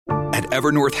At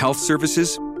Evernorth Health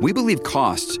Services, we believe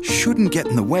costs shouldn't get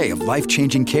in the way of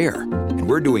life-changing care, and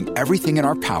we're doing everything in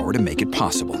our power to make it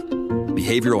possible.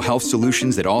 Behavioral health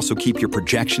solutions that also keep your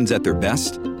projections at their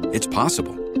best? It's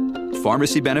possible.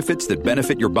 Pharmacy benefits that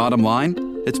benefit your bottom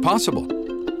line? It's possible.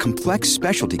 Complex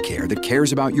specialty care that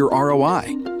cares about your ROI?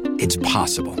 It's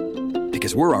possible.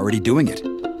 Because we're already doing it.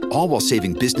 All while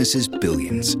saving businesses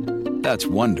billions. That's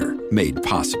Wonder made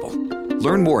possible.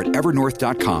 Learn more at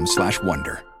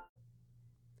evernorth.com/wonder.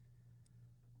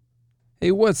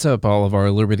 Hey, what's up, all of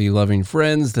our liberty-loving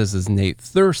friends? This is Nate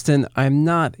Thurston. I'm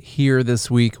not here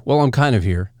this week. Well, I'm kind of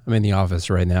here. I'm in the office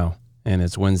right now, and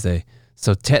it's Wednesday.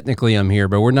 So technically I'm here,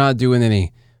 but we're not doing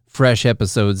any fresh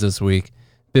episodes this week.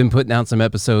 Been putting out some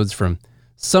episodes from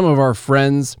some of our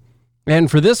friends.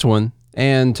 And for this one,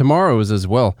 and tomorrow's as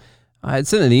well, I had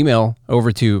sent an email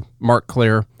over to Mark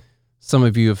Claire. Some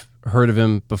of you have heard of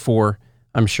him before,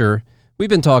 I'm sure. We've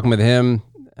been talking with him.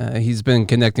 He's been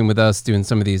connecting with us, doing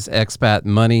some of these expat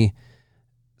money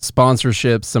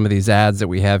sponsorships, some of these ads that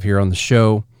we have here on the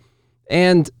show.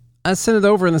 And I sent it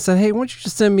over and I said, hey, why don't you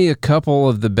just send me a couple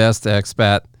of the best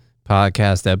expat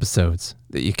podcast episodes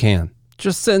that you can?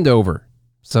 Just send over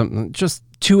some, just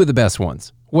two of the best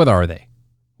ones. What are they?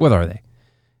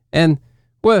 And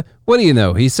what do you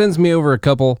know? He sends me over a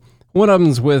couple. One of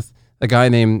them's with a guy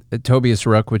named Tobias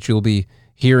Ruck, which you'll be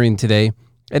hearing today.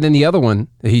 And then the other one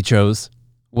that he chose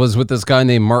was with this guy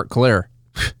named Mark Claire.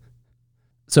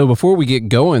 So before we get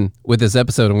going with this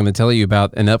episode, I'm going to tell you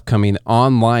about an upcoming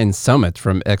online summit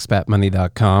from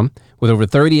expatmoney.com with over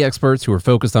 30 experts who are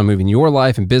focused on moving your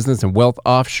life and business and wealth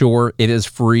offshore. It is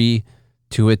free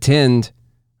to attend.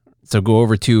 So go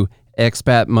over to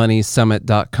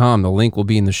expatmoneysummit.com. The link will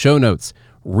be in the show notes.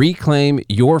 Reclaim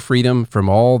your freedom from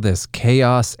all this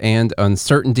chaos and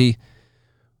uncertainty.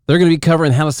 They're going to be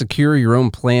covering how to secure your own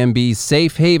Plan B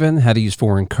safe haven, how to use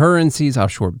foreign currencies,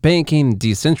 offshore banking,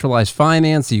 decentralized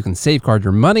finance so you can safeguard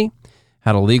your money,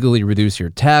 how to legally reduce your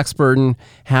tax burden,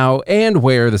 how and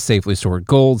where to safely store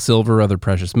gold, silver, other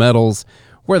precious metals,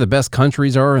 where the best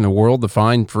countries are in the world to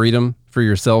find freedom for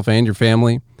yourself and your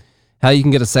family, how you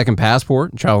can get a second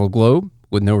passport and travel the globe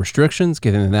with no restrictions,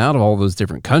 get in and out of all those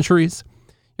different countries.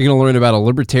 You're going to learn about a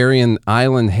libertarian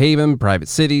island haven, private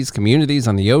cities, communities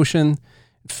on the ocean,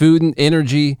 food and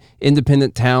energy,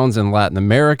 independent towns in Latin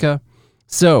America.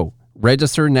 So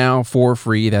register now for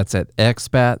free. That's at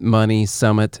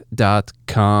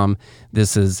expatmoneysummit.com.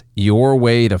 This is your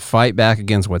way to fight back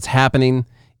against what's happening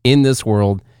in this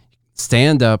world.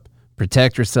 Stand up,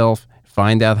 protect yourself,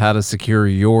 find out how to secure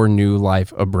your new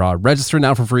life abroad. Register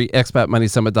now for free,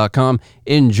 expatmoneysummit.com.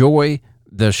 Enjoy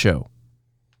the show.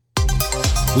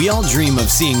 We all dream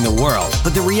of seeing the world,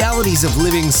 but the realities of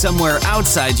living somewhere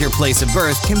outside your place of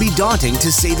birth can be daunting to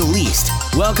say the least.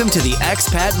 Welcome to the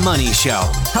Expat Money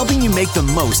Show, helping you make the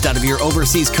most out of your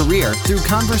overseas career through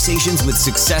conversations with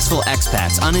successful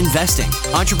expats on investing,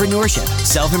 entrepreneurship,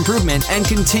 self-improvement, and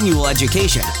continual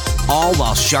education, all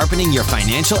while sharpening your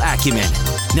financial acumen.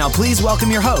 Now please welcome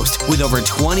your host with over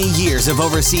 20 years of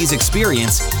overseas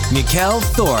experience, Mikkel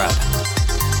Thorup.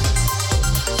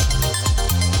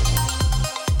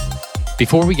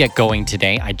 Before we get going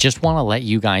today, I just want to let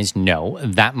you guys know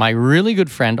that my really good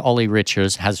friend, Ollie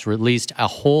Richards, has released a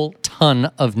whole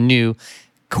ton of new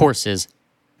courses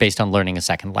based on learning a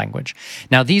second language.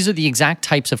 Now, these are the exact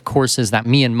types of courses that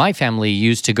me and my family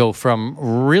used to go from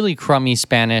really crummy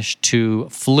Spanish to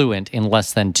fluent in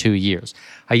less than 2 years.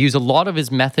 I use a lot of his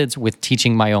methods with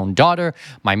teaching my own daughter.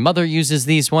 My mother uses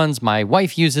these ones. My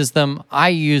wife uses them. I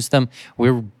use them.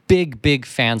 We're big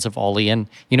fans of Ollie. And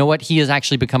you know what? He has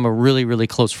actually become a really, really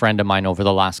close friend of mine over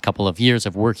the last couple of years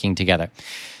of working together.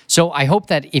 So I hope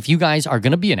that if you guys are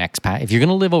going to be an expat, if you're going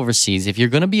to live overseas, if you're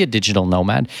going to be a digital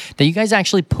nomad, that you guys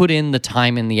actually put in the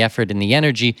time and the effort and the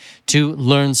energy to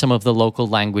learn some of the local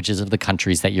languages of the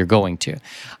countries that you're going to.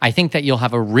 I think that you'll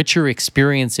have a richer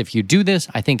experience if you do this.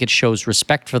 I think it shows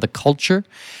respect for the culture,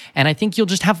 and I think you'll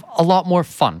just have a lot more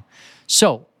fun.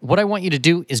 So what I want you to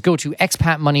do is go to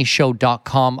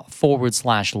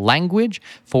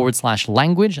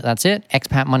expatmoneyshow.com/language. That's it.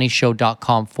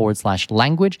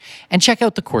 expatmoneyshow.com/language, and check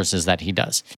out the courses that he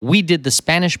does. We did the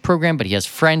Spanish program, but he has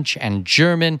French and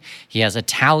German. He has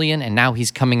Italian, and now he's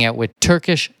coming out with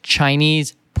Turkish,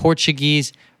 Chinese,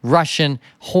 Portuguese, Russian,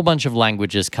 whole bunch of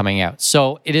languages coming out.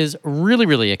 So it is really,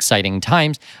 really exciting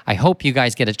times. I hope you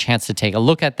guys get a chance to take a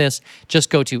look at this. Just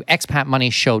go to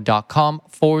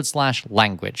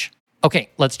expatmoneyshow.com/language. Okay,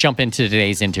 let's jump into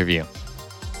today's interview.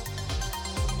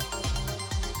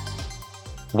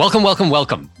 Welcome, welcome,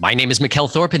 welcome. My name is Mikkel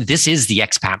Thorpe, and this is the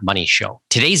Expat Money Show.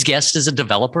 Today's guest is a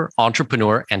developer,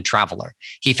 entrepreneur, and traveler.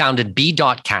 He founded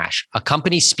B.Cash, a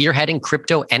company spearheading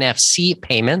crypto NFC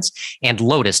payments, and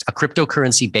Lotus, a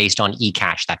cryptocurrency based on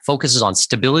eCash that focuses on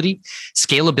stability,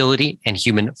 scalability, and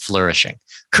human flourishing.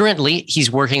 Currently,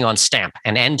 he's working on Stamp,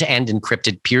 an end-to-end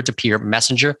encrypted peer-to-peer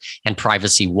messenger and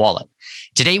privacy wallet.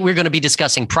 Today, we're going to be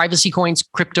discussing privacy coins,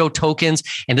 crypto tokens,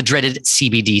 and the dreaded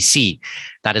CBDC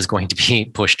that is going to be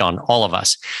pushed on all of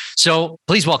us. So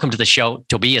please welcome to the show,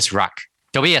 Tobias Ruck.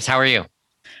 Tobias, how are you?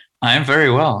 I'm very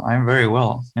well.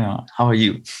 How are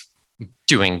you?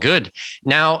 Doing good.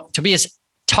 Now, Tobias,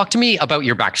 talk to me about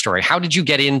your backstory. How did you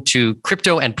get into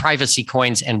crypto and privacy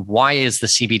coins, and why is the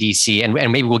CBDC? And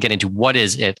maybe we'll get into what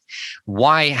is it.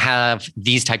 Why have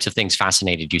these types of things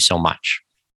fascinated you so much?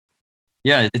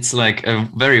 Yeah, it's like a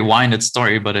very winded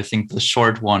story, but I think the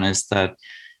short one is that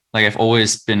like I've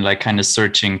always been like kind of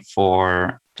searching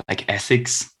for like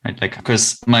ethics, right? Like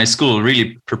because my school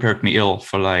really prepared me ill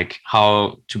for like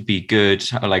how to be good,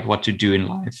 like what to do in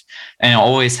life. And I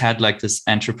always had like this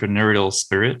entrepreneurial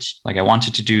spirit. Like I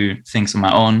wanted to do things on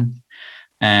my own.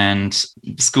 And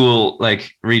school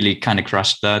like really kind of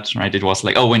crushed that, right? It was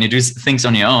like, oh, when you do things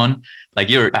on your own, like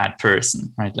you're a bad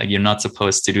person, right? Like you're not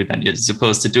supposed to do that. You're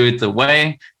supposed to do it the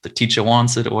way the teacher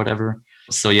wants it or whatever.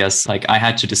 So yes, like I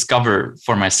had to discover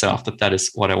for myself that that is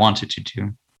what I wanted to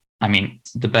do. I mean,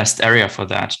 the best area for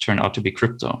that turned out to be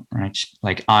crypto, right?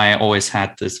 Like I always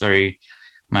had this very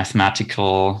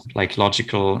mathematical, like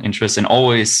logical interest, and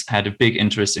always had a big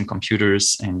interest in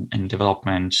computers and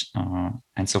development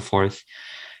and so forth.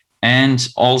 And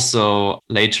also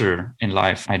later in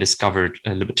life, I discovered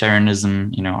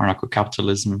libertarianism,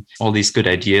 anarcho-capitalism, all these good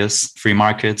ideas, free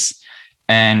markets,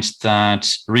 and that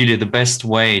really the best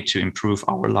way to improve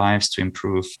our lives, to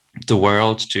improve the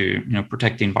world, to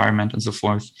protect the environment and so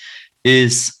forth,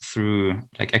 is through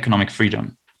like economic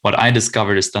freedom. What I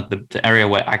discovered is that the area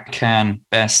where I can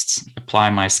best apply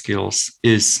my skills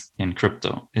is in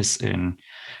crypto, is in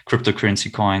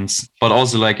cryptocurrency coins, but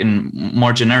also like in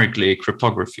more generically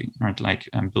cryptography, right? Like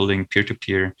I'm building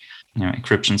peer-to-peer,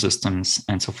 encryption systems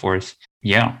and so forth.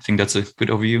 Yeah, I think that's a good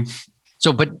overview.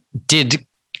 So, but did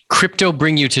crypto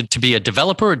bring you to be a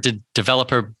developer, or did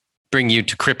developer bring you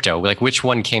to crypto? Like which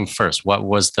one came first? What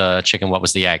was the chicken? What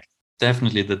was the egg?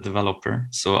 Definitely the developer.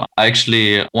 So I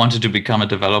actually wanted to become a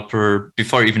developer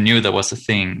before I even knew that was a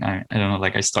thing. I don't know,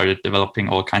 like I started developing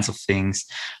all kinds of things.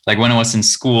 Like when I was in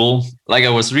school, like I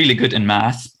was really good in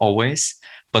math always.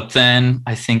 But then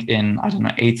I think in,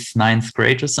 8th, 9th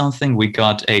grade or something, we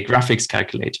got a graphics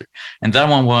calculator. And that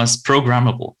one was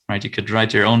programmable, right? You could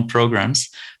write your own programs.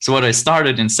 So what I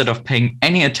started, instead of paying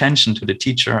any attention to the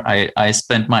teacher, I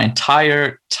spent my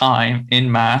entire time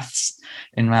in maths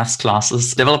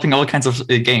classes, developing all kinds of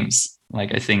games.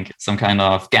 Like I think some kind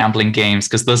of gambling games,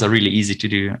 because those are really easy to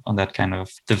do on that kind of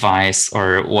device,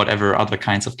 or whatever other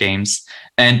kinds of games.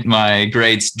 And my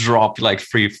grades dropped like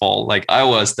free fall. Like I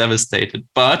was devastated.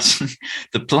 But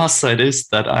the plus side is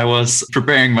that I was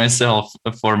preparing myself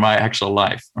for my actual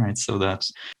life, right? So that.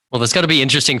 Well, that's got to be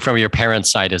interesting from your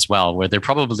parents' side as well, where they're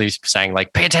probably saying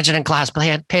like, pay attention in class,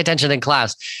 pay attention in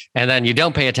class. And then you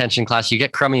don't pay attention in class, you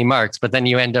get crummy marks, but then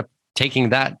you end up taking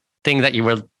that thing that you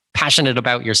were passionate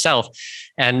about yourself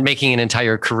and making an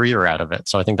entire career out of it.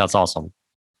 So I think that's awesome.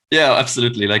 Yeah,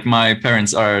 absolutely. Like my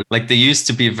parents are like, they used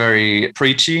to be very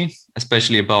preachy,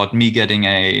 especially about me getting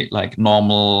a like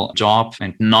normal job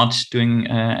and not doing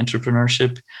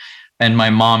entrepreneurship. And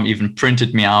my mom even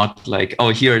printed me out like, oh,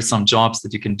 here are some jobs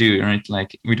that you can do, right?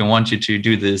 Like, we don't want you to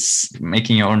do this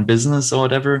making your own business or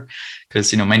whatever,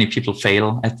 because, many people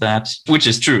fail at that, which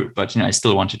is true. But, I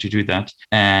still wanted to do that.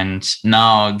 And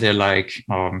now they're like,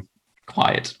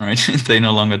 quiet, right? They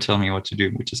no longer tell me what to do,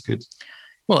 which is good.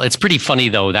 Well, it's pretty funny,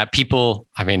 though, that people,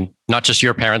 not just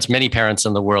your parents, many parents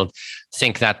in the world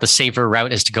think that the safer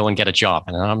route is to go and get a job.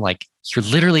 And I'm like, you're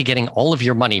literally getting all of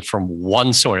your money from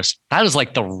one source. That is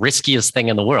like the riskiest thing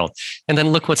in the world. And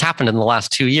then look what's happened in the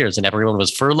last 2 years. And everyone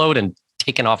was furloughed and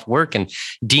taken off work and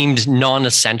deemed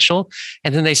non-essential.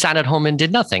 And then they sat at home and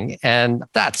did nothing. And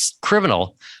that's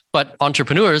criminal. But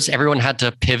entrepreneurs, everyone had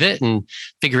to pivot and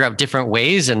figure out different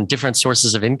ways and different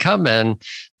sources of income. And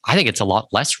I think it's a lot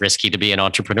less risky to be an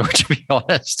entrepreneur, to be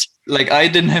honest. like I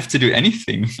didn't have to do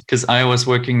anything because I was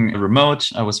working remote.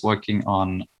 I was working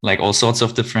on like all sorts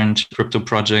of different crypto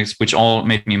projects, which all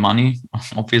made me money,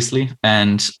 obviously.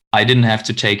 And I didn't have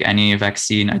to take any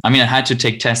vaccine. I mean, I had to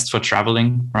take tests for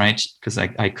traveling, right? Because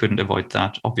I couldn't avoid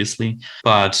that, obviously.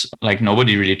 But like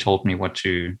nobody really told me what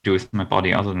to do with my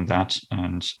body other than that.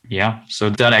 And yeah, so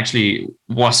that actually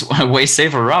was a way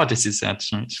safer route, as you said.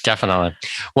 Right? Definitely.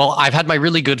 Well, I've had my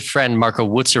really good friend Marco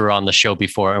Wutzer on the show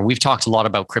before, and we've talked a lot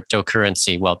about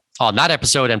cryptocurrency. Well, on that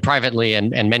episode and privately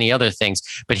and many other things,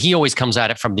 but he always comes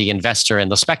at it from the investor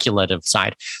and the speculative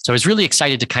side. So I was really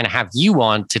excited to kind of have you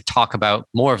on to talk about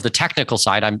more of the technical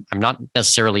side. I'm not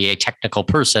necessarily a technical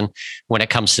person when it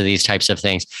comes to these types of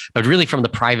things, but really from the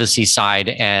privacy side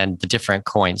and the different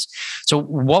coins. So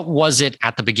what was it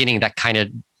at the beginning that kind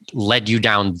of led you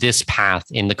down this path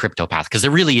in the crypto path? Because there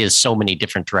really is so many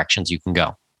different directions you can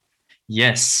go.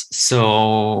 Yes.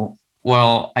 So,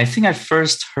 well, I think I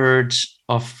first heard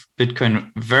of Bitcoin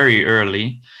very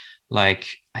early, like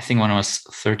I think when I was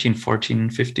 13, 14,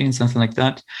 15, something like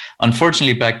that.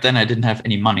 Unfortunately, back then I didn't have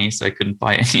any money, so I couldn't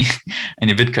buy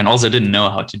any Bitcoin. Also, I didn't know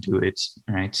how to do it,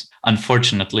 right?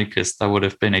 Unfortunately, because that would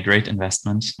have been a great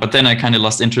investment. But then I kind of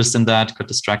lost interest in that, got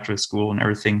distracted with school and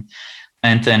everything.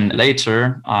 And then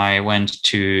later I went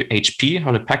to HP,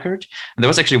 Hewlett Packard. And there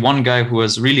was actually one guy who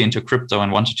was really into crypto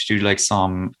and wanted to do like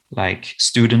some like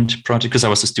student project, because I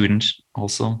was a student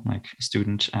also, like a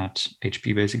student at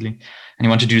HP basically. And he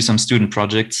wanted to do some student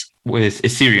projects with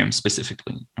Ethereum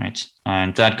specifically, right?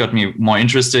 And that got me more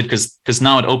interested because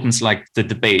now it opens like the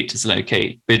debate. It's like,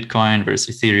 okay, Bitcoin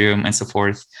versus Ethereum and so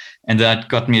forth. And that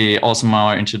got me also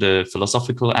more into the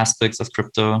philosophical aspects of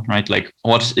crypto, right? Like,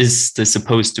 what is this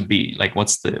supposed to be? Like,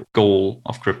 what's the goal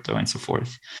of crypto and so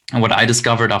forth? And what I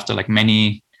discovered after like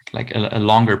a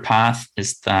longer path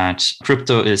is that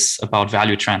crypto is about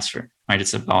value transfer, right?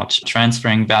 It's about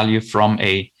transferring value from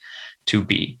A to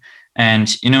B. And,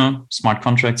 smart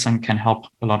contracts can help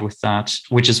a lot with that,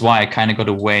 which is why I kind of got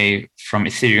away from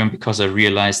Ethereum, because I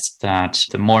realized that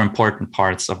the more important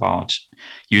parts about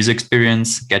user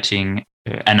experience, getting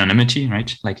anonymity,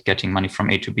 right? Like getting money from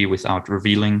A to B without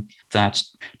revealing that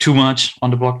too much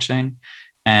on the blockchain.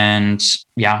 And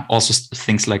yeah, also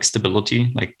things like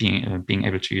stability, like being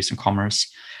able to use in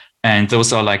commerce. And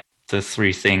those are like the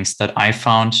three things that I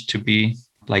found to be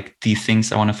like the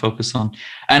things I want to focus on.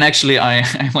 And actually, I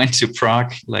went to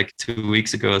Prague like 2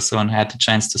 weeks ago or so and had the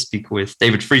chance to speak with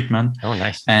David Friedman. Oh,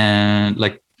 nice. And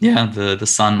the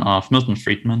son of Milton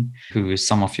Friedman, who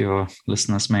some of your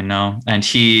listeners may know. And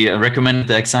he recommended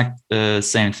the exact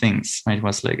same things, right? It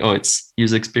was like, oh, it's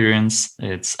user experience,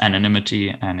 it's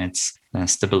anonymity, and it's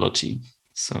stability.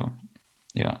 So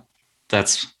yeah,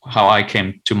 that's how I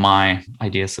came to my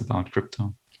ideas about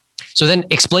crypto. So then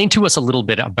explain to us a little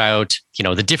bit about,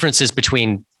 the differences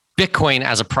between Bitcoin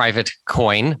as a private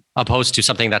coin opposed to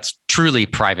something that's truly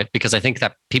private, because I think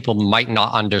that people might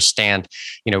not understand,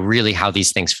 really how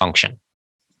these things function.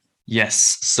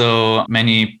 Yes. So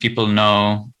many people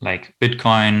know like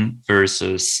Bitcoin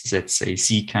versus, let's say,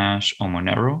 Zcash or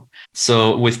Monero.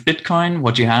 So with Bitcoin,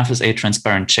 what you have is a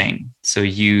transparent chain. So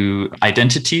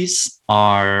identities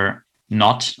are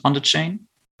not on the chain,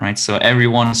 right? So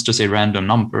everyone is just a random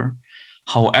number.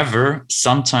 However,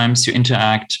 sometimes you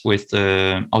interact with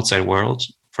the outside world.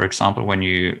 For example, when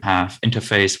you have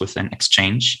interface with an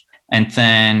exchange, and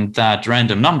then that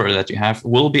random number that you have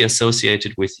will be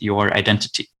associated with your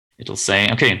identity. It'll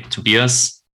say, okay,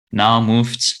 Tobias now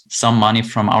moved some money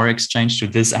from our exchange to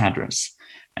this address.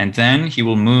 And then he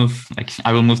will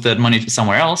I will move that money to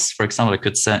somewhere else. For example, I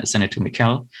could send it to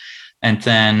Mikkel. And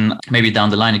then maybe down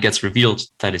the line, it gets revealed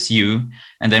that it's you.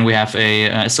 And then we have a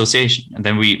association. And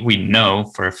then we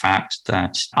know for a fact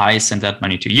that I sent that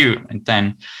money to you. And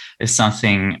then if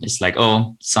something is like,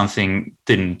 oh, something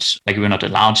didn't, like we're not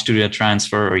allowed to do that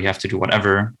transfer, or you have to do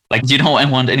whatever. Like, you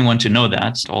don't want anyone to know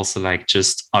that. Also, like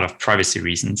just out of privacy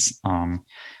reasons.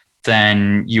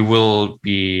 Then you will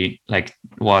be like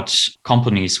what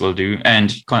companies will do.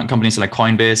 And companies like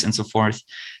Coinbase and so forth,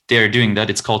 they're doing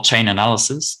that. It's called chain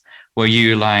analysis, where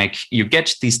you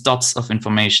get these dots of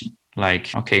information.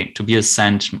 Like, okay,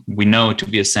 we know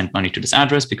Tobias sent money to this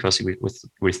address because he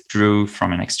withdrew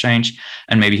from an exchange,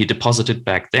 and maybe he deposited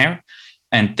back there.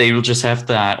 And they will just have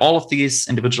all of these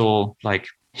individual like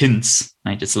hints,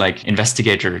 right? It's like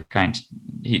investigator kind.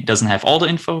 He doesn't have all the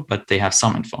info, but they have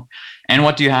some info. And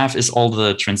what you have is all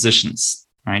the transitions,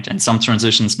 right? And some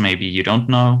transitions, maybe you don't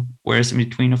know where's in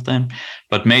between of them,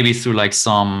 but maybe through like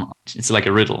it's like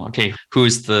a riddle. Okay,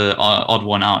 who's the odd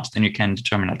one out? Then you can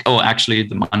determine like, oh, actually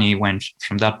the money went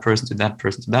from that person to that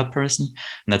person to that person.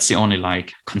 And that's the only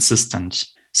like consistent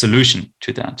solution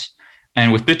to that.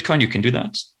 And with Bitcoin, you can do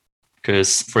that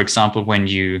because, for example, when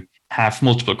you have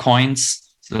multiple coins,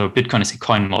 so Bitcoin is a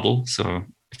coin model. So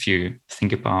if you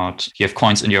think about, you have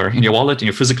coins in your wallet, in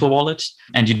your physical wallet,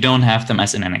 and you don't have them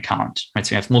as in an account, right?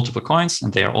 So you have multiple coins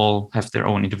and they all have their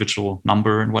own individual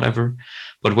number and whatever.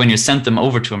 But when you send them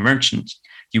over to a merchant,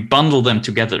 you bundle them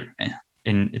together.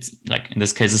 It's like, in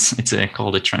this case, it's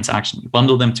called a transaction. You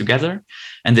bundle them together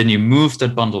and then you move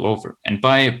that bundle over. And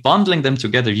by bundling them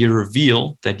together, you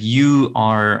reveal that you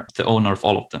are the owner of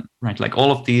all of them, right? Like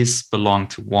all of these belong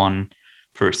to one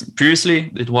person.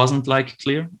 Previously, it wasn't like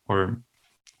clear, or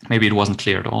maybe it wasn't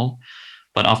clear at all.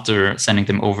 But after sending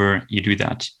them over, you do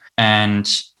that. And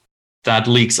that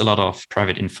leaks a lot of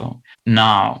private info.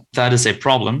 Now, that is a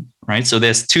problem, right? So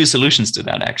there's two solutions to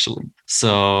that, actually.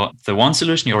 So the one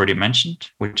solution you already mentioned,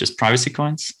 which is privacy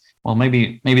coins. Well,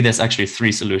 maybe there's actually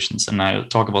three solutions. And I'll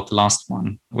talk about the last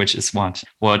one, which is what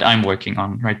I'm working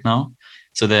on right now.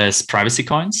 So there's privacy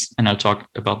coins, and I'll talk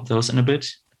about those in a bit.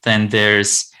 Then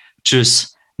there's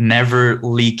just never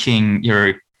leaking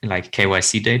your like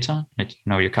KYC data,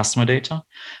 your customer data.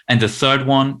 And the third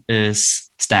one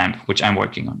is Stamp, which I'm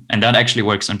working on. And that actually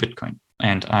works on Bitcoin.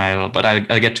 And I'll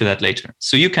get to that later.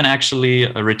 So you can actually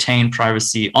retain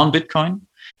privacy on Bitcoin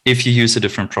if you use a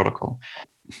different protocol.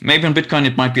 Maybe on Bitcoin,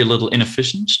 it might be a little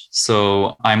inefficient.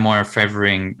 So I'm more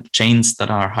favoring chains that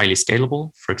are highly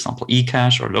scalable, for example,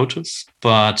 eCash or Lotus.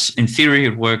 But in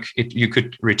theory, you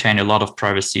could retain a lot of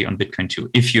privacy on Bitcoin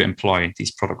too, if you employ these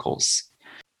protocols.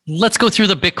 Let's go through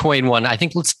the Bitcoin one. I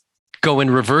think let's go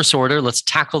in reverse order. Let's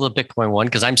tackle the Bitcoin one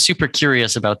because I'm super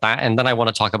curious about that. And then I want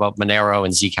to talk about Monero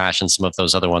and Zcash and some of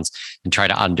those other ones and try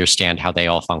to understand how they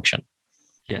all function.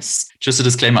 Yes. Just a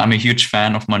disclaimer, I'm a huge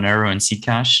fan of Monero and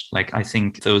Zcash. Like, I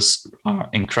think those are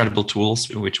incredible tools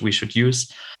which we should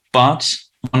use. But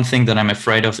one thing that I'm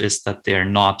afraid of is that they're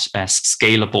not as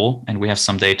scalable. And we have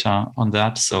some data on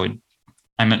that. So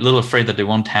I'm a little afraid that they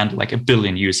won't handle like 1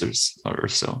 billion users or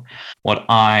so. What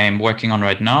I'm working on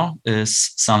right now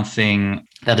is something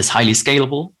that is highly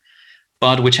scalable,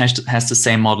 but which has the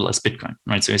same model as Bitcoin,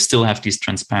 right? So you still have these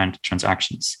transparent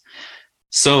transactions.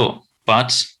 So,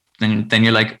 but then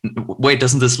you're like, wait,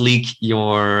 doesn't this leak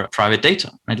your private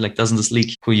data, right? Like, doesn't this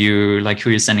leak who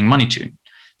you're sending money to?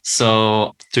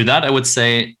 So to that, I would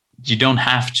say you don't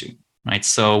have to. Right.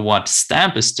 So what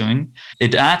Stamp is doing,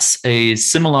 it adds a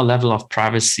similar level of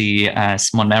privacy as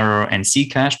Monero and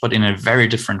Zcash, but in a very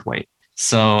different way.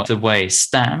 So the way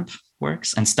Stamp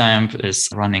works, and Stamp is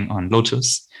running on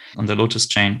Lotus, on the Lotus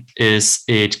chain, is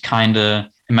it kind of,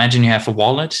 imagine you have a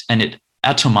wallet and it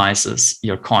atomizes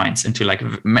your coins into like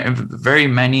very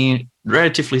many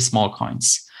relatively small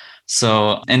coins.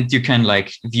 So, and you can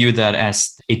like view that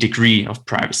as a degree of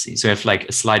privacy. So you have like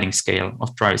a sliding scale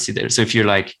of privacy there. So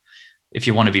if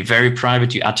you want to be very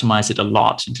private, you atomize it a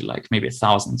lot into like maybe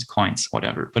 1,000 coins,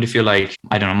 whatever. But if you're like,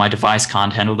 I don't know, my device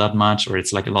can't handle that much, or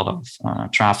it's like a lot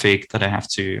of traffic that I have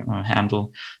to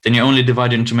handle, then you only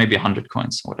divide it into maybe 100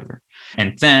 coins, or whatever.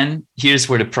 And then here's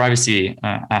where the privacy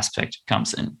aspect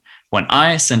comes in. When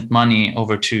I send money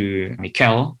over to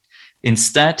Mikkel,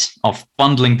 instead of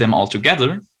bundling them all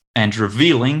together and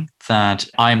revealing that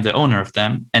I'm the owner of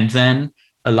them, and then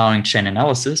allowing chain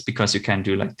analysis, because you can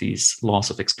do like these laws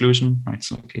of exclusion, right?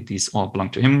 So okay, these all belong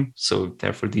to him, so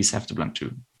therefore these have to belong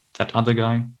to that other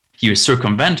guy. You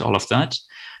circumvent all of that,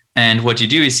 and what you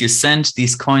do is you send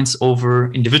these coins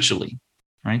over individually,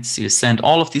 right? So you send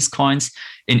all of these coins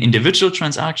in individual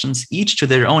transactions, each to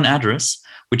their own address,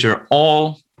 which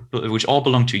all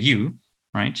belong to you,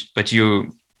 right? But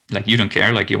you don't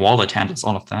care, like your wallet handles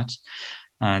all of that.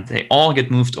 They all get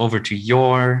moved over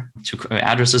to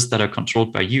addresses that are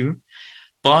controlled by you.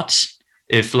 But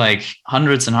if like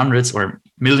hundreds and hundreds or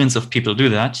millions of people do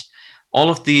that, all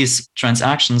of these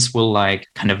transactions will like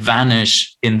kind of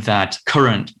vanish in that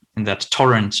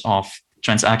torrent of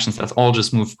transactions that all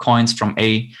just move coins from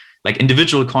like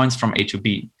individual coins from A to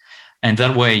B. And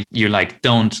that way you like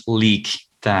don't leak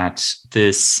that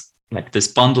this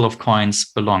bundle of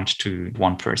coins belonged to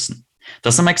one person.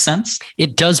 Does that make sense?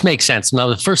 It does make sense. Now,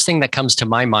 the first thing that comes to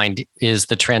my mind is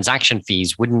the transaction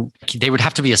fees. They would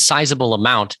have to be a sizable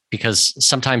amount, because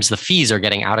sometimes the fees are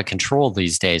getting out of control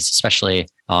these days, especially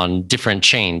on different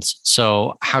chains.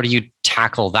 So how do you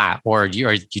tackle that? Or are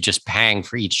you just paying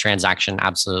for each transaction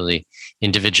absolutely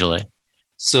individually?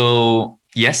 So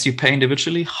yes, you pay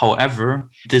individually. However,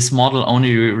 this model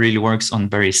only really works on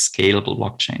very scalable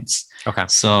blockchains. Okay.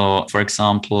 So, for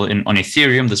example, on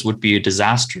Ethereum, this would be a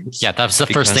disaster. Yeah, that's the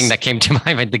first thing that came to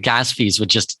my mind. The gas fees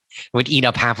would eat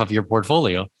up half of your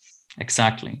portfolio.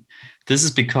 Exactly. This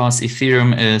is because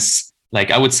Ethereum is,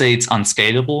 like, I would say it's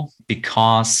unscalable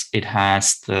because it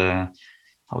has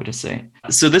how would I say?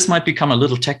 So this might become a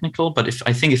little technical, but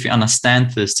I think if you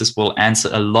understand this, this will answer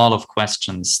a lot of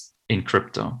questions in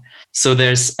crypto. So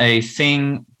there's a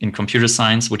thing in computer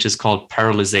science which is called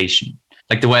parallelization.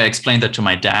 Like the way I explained that to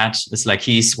my dad is like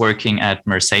he's working at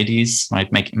Mercedes,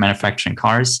 right, manufacturing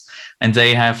cars, and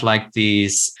they have like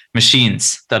these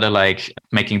machines that are like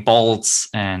making bolts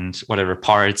and whatever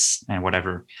parts and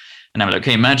whatever. And I'm like,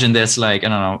 okay, imagine there's like, I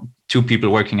don't know, 2 people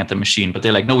working at the machine, but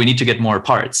they're like, no, we need to get more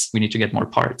parts. We need to get more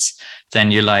parts.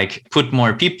 Then you like put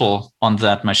more people on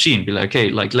that machine. Be like, okay,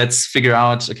 like let's figure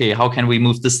out, okay, how can we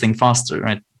move this thing faster,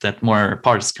 right? That more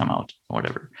parts come out or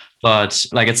whatever. But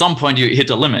like at some point you hit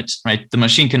a limit, right? The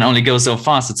machine can only go so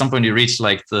fast. At some point you reach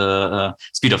like the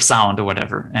speed of sound or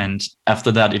whatever. And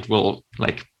after that, it will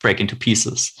like break into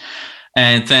pieces.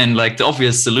 And then like the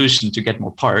obvious solution to get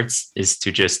more parts is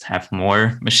to just have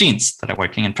more machines that are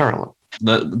working in parallel.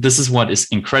 This is what is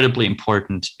incredibly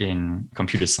important in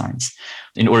computer science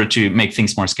in order to make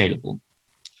things more scalable.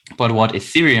 But what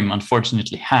Ethereum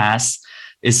unfortunately has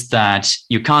is that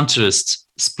you can't just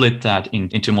split that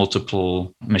into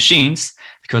multiple machines,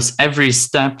 because every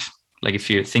step, like if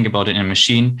you think about it in a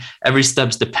machine, every step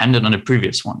is dependent on the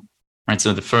previous one, right?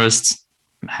 So the first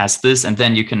has this, and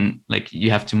then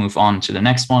you have to move on to the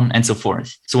next one and so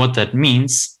forth. So what that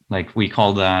means, like we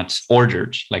call that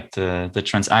ordered, like the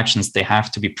transactions, they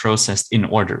have to be processed in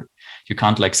order. You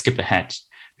can't like skip ahead,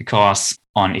 because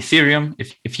on Ethereum,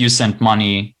 if you send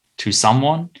money to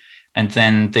someone and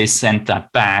then they send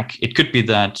that back, it could be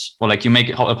that, well, like you make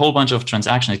a whole bunch of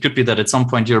transactions. It could be that at some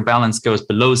point your balance goes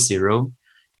below 0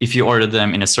 if you order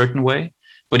them in a certain way.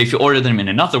 But if you order them in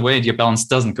another way, your balance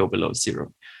doesn't go below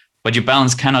 0. But your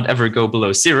balance cannot ever go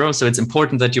below 0. So it's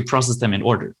important that you process them in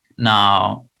order.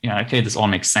 Now, okay, this all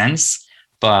makes sense,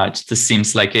 but this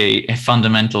seems like a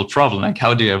fundamental problem. Like,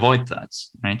 how do you avoid that,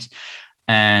 right?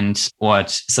 And what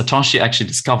Satoshi actually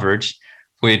discovered,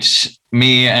 which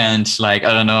me and like,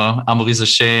 I don't know, Amaury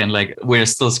Zochet, and like, we're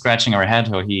still scratching our head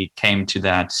how he came to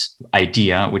that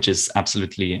idea, which is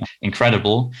absolutely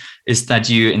incredible, is that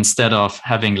you, instead of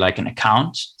having like an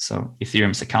account, so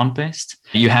Ethereum's account-based,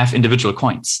 you have individual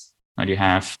coins.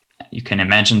 You can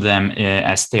imagine them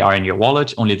as they are in your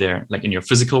wallet, only they're like in your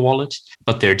physical wallet,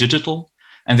 but they're digital.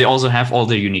 And they also have all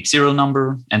their unique serial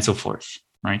number and so forth,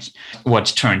 right? What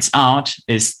turns out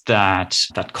is that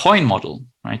coin model,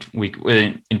 right?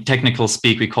 In technical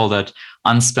speak, we call that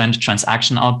unspent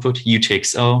transaction output,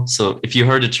 UTXO. So if you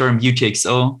heard the term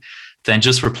UTXO, then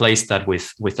just replace that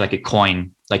with like a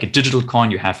coin, like a digital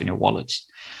coin you have in your wallet.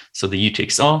 So the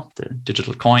UTXO, the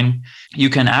digital coin, you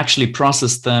can actually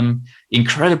process them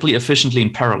incredibly efficiently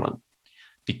in parallel,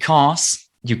 because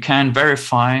you can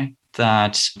verify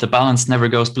that the balance never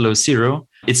goes below 0.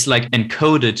 It's like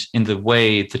encoded in the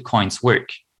way the coins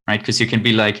work, right? Because you can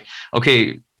be like,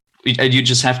 okay, you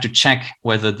just have to check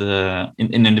whether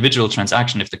in an individual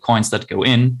transaction, if the coins that go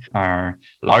in are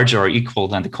larger or equal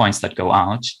than the coins that go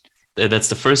out. That's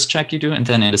the first check you do. And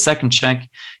then in the second check,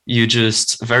 you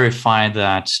just verify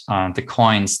that the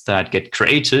coins that get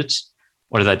created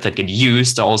or that get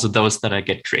used are also those that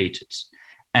get created.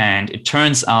 And it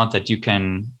turns out that you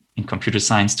can, in computer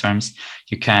science terms,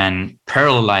 you can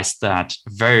parallelize that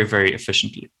very, very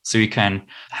efficiently. So you can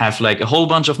have like a whole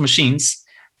bunch of machines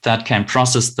that can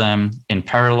process them in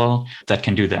parallel, that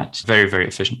can do that very, very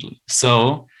efficiently.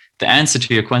 So the answer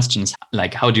to your questions,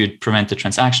 like how do you prevent the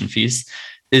transaction fees,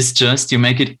 is just you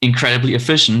make it incredibly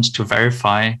efficient to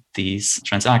verify these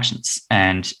transactions.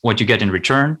 And what you get in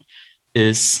return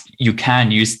is you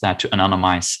can use that to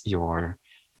anonymize your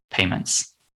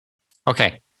payments.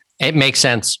 Okay. It makes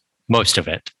sense. Most of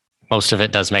it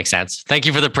does make sense. Thank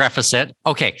you for the preface.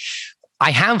 Okay. I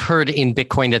have heard in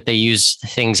Bitcoin that they use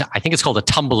things, I think it's called a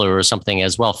tumbler or something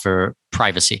as well for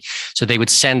privacy. So they would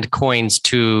send coins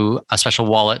to a special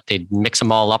wallet, they'd mix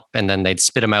them all up, and then they'd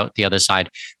spit them out the other side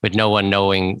with no one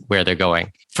knowing where they're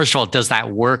going. First of all, does that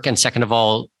work? And second of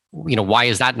all, why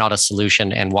is that not a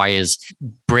solution? And why is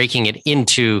breaking it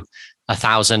into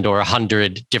 1,000 or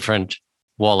 100 different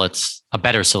wallets a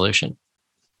better solution?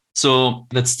 So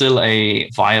that's still a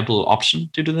viable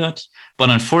option to do that. But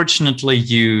unfortunately,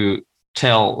 you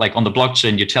tell, like on the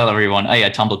blockchain, you tell everyone, hey, I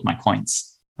tumbled my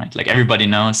coins, right? Like everybody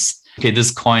knows, okay,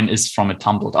 this coin is from a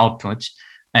tumbled output.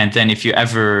 And then if you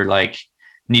ever like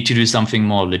need to do something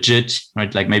more legit,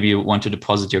 right? Like maybe you want to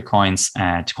deposit your coins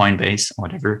at Coinbase or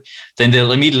whatever, then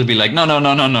they'll immediately be like, no,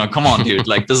 come on, dude.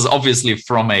 Like this is obviously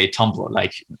from a tumbler.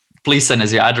 Like, please send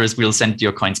us your address. We'll send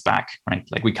your coins back, right?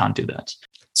 Like we can't do that.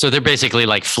 So they're basically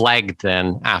like flagged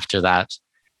then after that.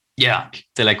 Yeah,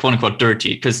 they're like quote unquote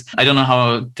dirty, because I don't know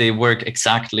how they work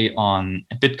exactly on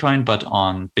Bitcoin, but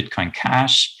on Bitcoin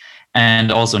Cash,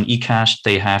 And also in eCash,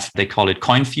 they call it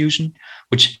Coin Fusion,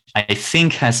 which I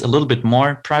think has a little bit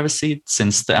more privacy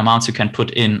since the amounts you can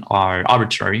put in are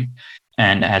arbitrary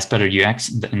and has better UX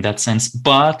in that sense.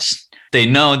 But they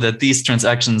know that these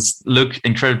transactions look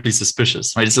incredibly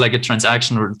suspicious, right? It's like a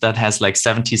transaction that has like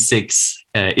 76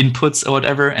 inputs or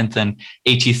whatever, and then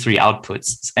 83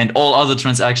 outputs. And all other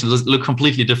transactions look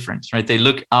completely different, right? They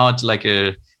look out like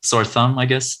a sore thumb, I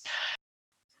guess.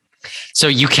 So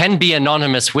you can be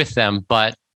anonymous with them,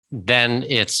 but then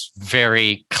it's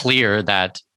very clear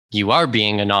that you are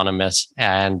being anonymous,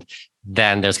 and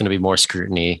then there's going to be more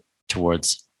scrutiny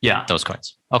towards those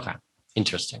coins. Okay,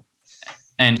 interesting.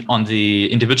 And on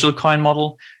the individual coin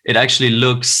model, it actually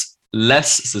looks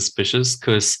less suspicious,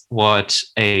 because what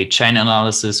a chain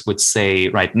analysis would say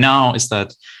right now is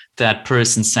that that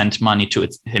person sent money to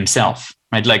himself,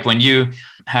 right? Like when you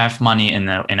have money in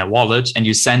a wallet and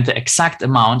you send the exact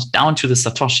amount down to the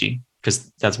Satoshi,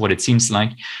 because that's what it seems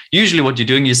like. Usually what you're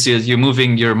doing is you're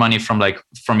moving your money from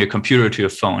your computer to your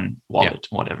phone wallet,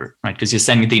 whatever, right? Because you're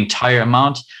sending the entire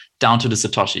amount down to the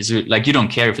Satoshi. So like, you don't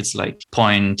care if it's like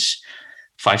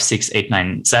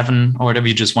 0.56897 or whatever,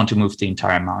 you just want to move the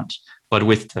entire amount. But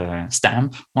with the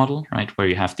stamp model, right, where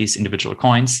you have these individual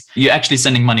coins, you're actually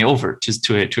sending money over just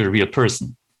to a real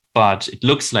person. But it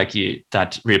looks like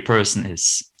that real person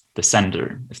is the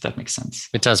sender, if that makes sense.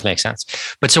 It does make sense.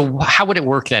 But so how would it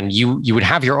work then? You would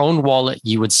have your own wallet,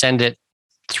 you would send it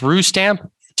through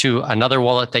Stamp to another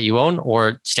wallet that you own,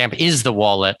 or Stamp is the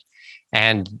wallet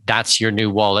and that's your new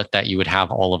wallet that you would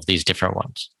have all of these different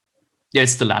ones? Yeah,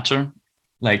 it's the latter.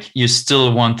 Like, you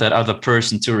still want that other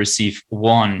person to receive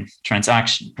one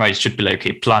transaction, right? It should be like,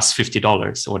 okay, plus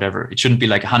 $50 or whatever. It shouldn't be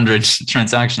like 100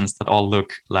 transactions that all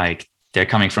look like they're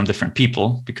coming from different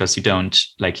people, because you don't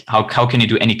like, how can you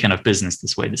do any kind of business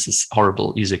this way? This is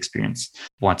horrible user experience.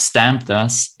 What Stamp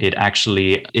does, it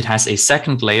has a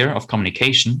second layer of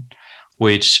communication,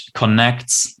 which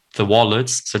connects the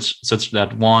wallets such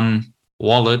that one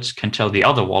wallet can tell the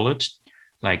other wallet,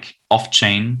 like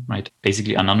off-chain, right?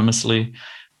 Basically anonymously.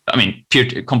 I mean,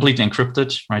 completely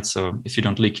encrypted, right? So if you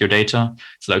don't leak your data,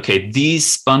 it's like, okay,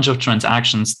 these bunch of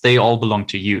transactions, they all belong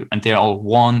to you and they're all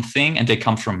one thing and they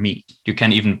come from me. You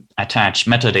can even attach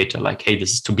metadata like, hey,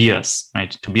 this is Tobias,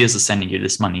 right? Tobias is sending you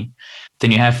this money.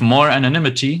 Then you have more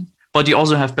anonymity, but you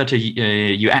also have better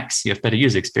UX, you have better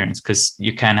user experience, because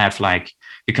you can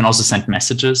also send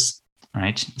messages,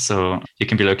 right? So you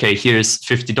can be like, okay, here's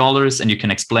 $50 and you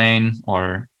can explain,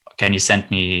 or can you send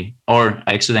me, or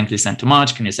I accidentally sent too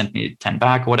much, can you send me 10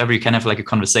 back, or whatever. You can have like a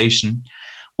conversation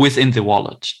within the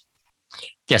wallet.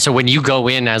 Yeah. So when you go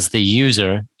in as the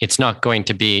user, it's not going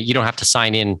to be, you don't have to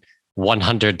sign in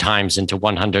 100 times into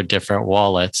 100 different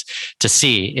wallets to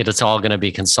see it. It's all going to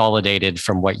be consolidated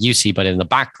from what you see, but in the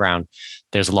background,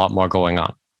 there's a lot more going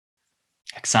on.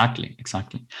 Exactly.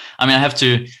 I mean, I have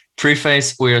to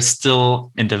preface, we are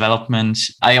still in development.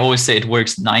 I always say it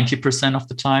works 90% of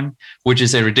the time, which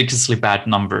is a ridiculously bad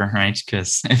number, right?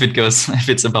 Because if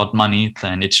it's about money,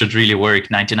 then it should really work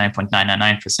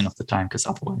 99.999% of the time, because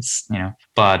otherwise,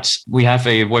 But we have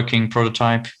a working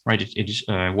prototype, right?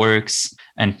 It works.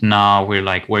 And now we're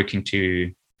like working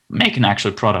to make an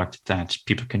actual product that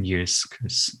people can use,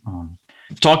 because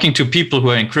talking to people who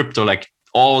are in crypto, like,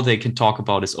 all they can talk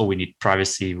about is, we need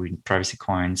privacy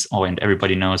coins. And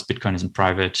everybody knows Bitcoin isn't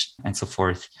private, and so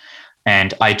forth.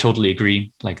 And I totally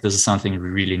agree. Like, this is something we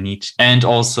really need. And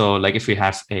also, like, if we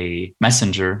have a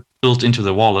messenger built into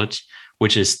the wallet,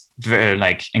 which is very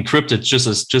like encrypted, just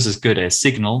as good as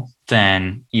Signal,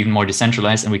 then even more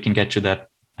decentralized, and we can get to that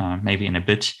maybe in a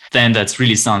bit, then that's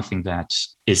really something that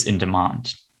is in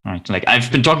demand, right? Like, I've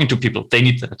been talking to people, they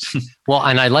need that. Well,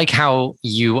 and I like how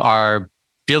you are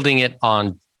building it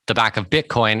on the back of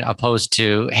Bitcoin, opposed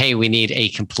to, hey, we need a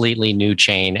completely new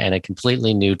chain and a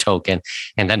completely new token,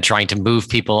 and then trying to move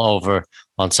people over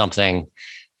on something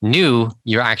new.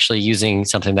 You're actually using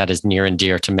something that is near and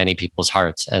dear to many people's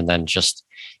hearts, and then just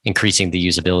increasing the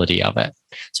usability of it.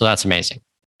 So that's amazing.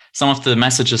 Some of the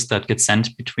messages that get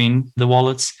sent between the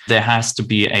wallets, there has to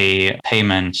be a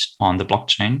payment on the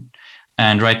blockchain.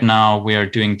 And right now we are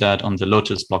doing that on the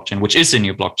Lotus blockchain, which is a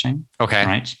new blockchain. Okay.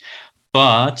 Right.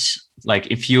 But like,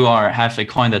 if you have a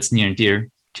coin that's near and dear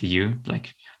to you,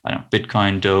 like, I don't know,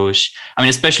 Bitcoin, Doge, I mean,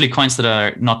 especially coins that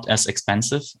are not as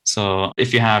expensive. So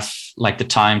if you have like the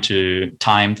time to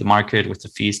time the market with the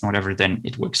fees and whatever, then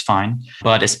it works fine.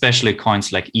 But especially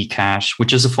coins like eCash,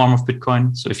 which is a form of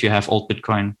Bitcoin. So if you have old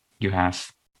Bitcoin, you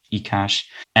have eCash,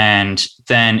 and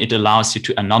then it allows you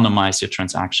to anonymize your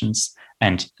transactions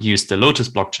and use the Lotus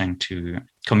blockchain to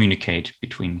communicate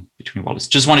between wallets.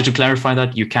 Just wanted to clarify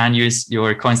that you can use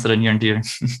your coins that are near and dear.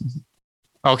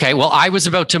 Okay, well, I was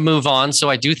about to move on.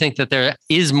 So I do think that there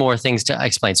is more things to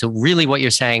explain. So really what you're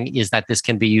saying is that this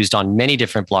can be used on many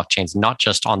different blockchains, not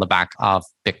just on the back of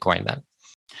Bitcoin then.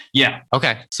 Yeah.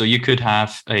 Okay. So you could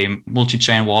have a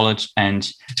multi-chain wallet,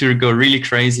 and to go really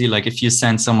crazy, like if you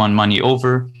send someone money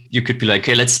over, you could be like,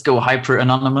 okay, let's go hyper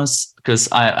anonymous, because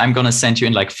I'm going to send you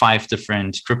in like 5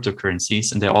 different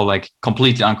cryptocurrencies, and they're all like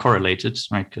completely uncorrelated,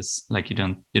 right? Because like you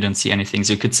don't see anything.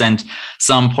 So you could send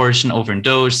some portion over in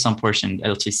Doge, some portion in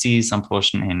LTC, some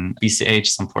portion in BCH,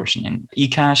 some portion in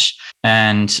eCash,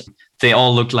 and they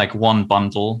all look like one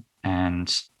bundle,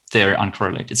 and they're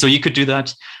uncorrelated. So you could do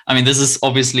that. I mean, this is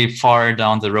obviously far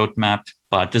down the roadmap,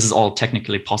 but this is all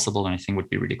technically possible, and I think would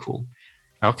be really cool.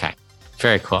 Okay,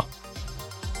 very cool.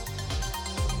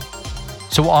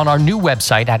 So on our new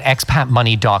website at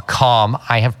expatmoney.com,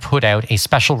 I have put out a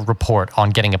special report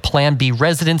on getting a Plan B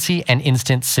residency and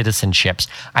instant citizenships.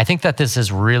 I think that this is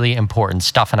really important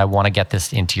stuff, and I want to get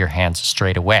this into your hands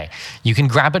straight away. You can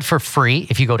grab it for free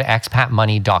if you go to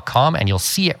expatmoney.com, and you'll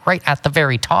see it right at the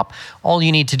very top. All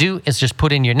you need to do is just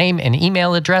put in your name and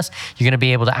email address. You're going to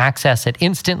be able to access it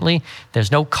instantly.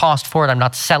 There's no cost for it. I'm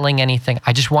not selling anything.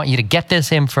 I just want you to get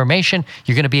this information.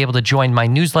 You're going to be able to join my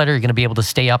newsletter. You're going to be able to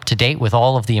stay up to date with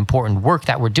all of the important work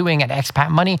that we're doing at Expat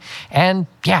Money. And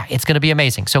yeah, it's going to be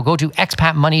amazing. So go to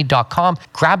expatmoney.com,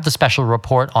 grab the special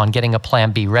report on getting a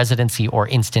Plan B residency or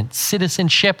instant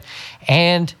citizenship,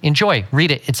 and enjoy. Read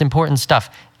it. It's important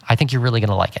stuff. I think you're really going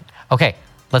to like it. Okay,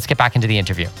 let's get back into the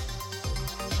interview.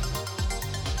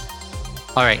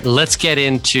 All right, let's get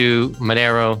into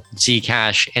Monero,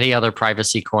 Zcash, any other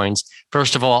privacy coins.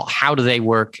 First of all, how do they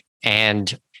work?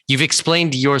 And you've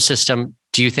explained your system.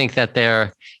 Do you think that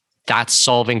that's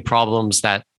solving problems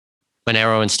that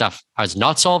Monero and stuff is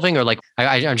not solving? Or like,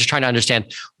 I'm just trying to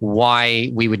understand why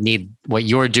we would need what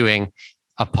you're doing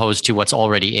opposed to what's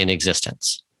already in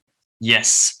existence.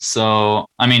 Yes. So,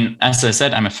 I mean, as I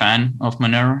said, I'm a fan of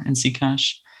Monero and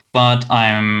Zcash, but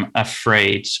I'm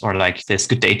afraid, or like there's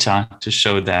good data to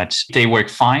show that they work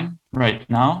fine right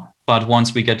now. But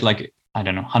once we get like, I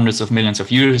don't know, hundreds of millions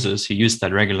of users who use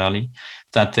that regularly,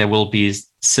 that there will be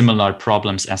similar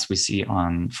problems as we see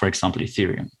on, for example,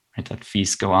 Ethereum, right? That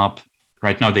fees go up.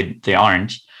 Right now they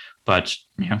aren't, but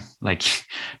like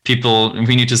people,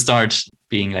 we need to start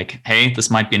being like, hey, this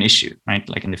might be an issue, right?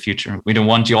 Like in the future, we don't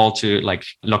want you all to like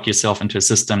lock yourself into a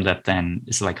system that then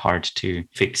is like hard to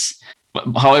fix. But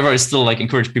however, I still like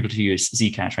encourage people to use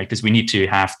Zcash, right? Because we need to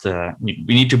have we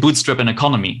need to bootstrap an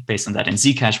economy based on that. And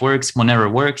Zcash works,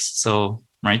 Monero works. So,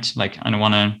 right, like I don't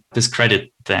want to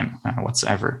discredit them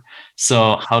whatsoever.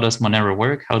 So how does Monero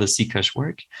work? How does Zcash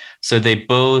work? So they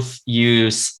both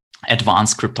use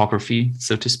advanced cryptography,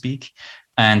 so to speak.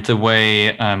 And the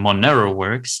way Monero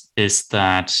works is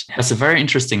that it has a very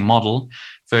interesting model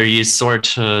where you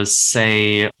sort of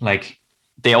say like,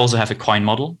 they also have a coin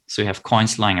model. So you have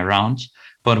coins lying around.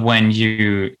 But when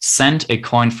you send a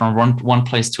coin from one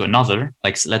place to another,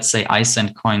 like let's say I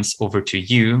send coins over to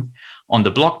you on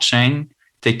the blockchain,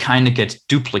 they kind of get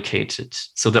duplicated.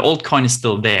 So the old coin is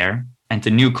still there and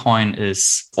the new coin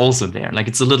is also there. Like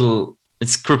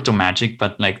it's crypto magic,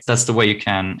 but like that's the way you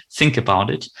can think about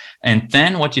it. And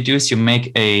then what you do is you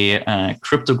make a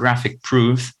cryptographic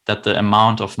proof that the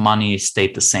amount of money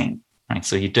stayed the same. Right?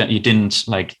 So you didn't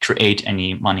like create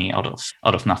any money out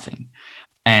of nothing.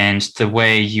 And the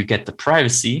way you get the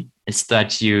privacy is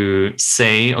that you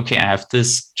say, okay, I have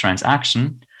this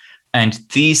transaction and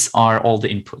these are all the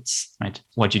inputs, right?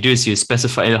 What you do is you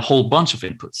specify a whole bunch of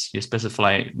inputs. You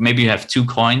specify, maybe you have 2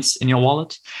 coins in your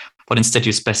wallet, but instead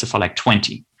you specify like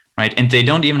 20, right? And they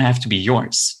don't even have to be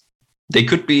yours. They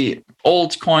could be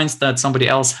old coins that somebody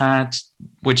else had,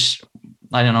 which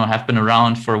I don't know, have been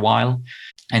around for a while.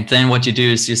 And then what you do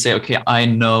is you say, okay, I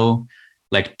know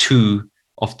like 2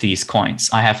 of these coins.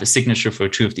 I have a signature for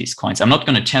 2 of these coins. I'm not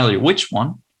going to tell you which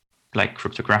one, like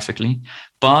cryptographically,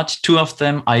 but 2 of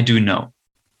them I do know,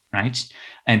 right?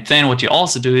 And then what you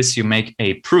also do is you make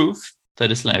a proof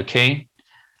that is like, okay,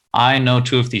 I know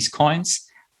 2 of these coins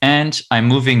and I'm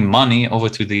moving money over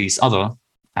to these other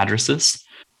addresses.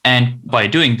 And by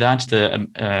doing that,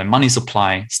 the money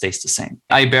supply stays the same.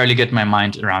 I barely get my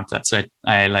mind around that. So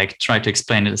I like try to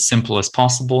explain it as simple as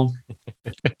possible.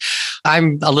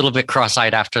 I'm a little bit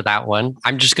cross-eyed after that one.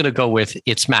 I'm just going to go with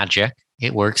it's magic.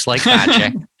 It works like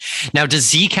magic. Now,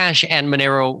 does Zcash and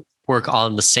Monero work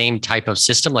on the same type of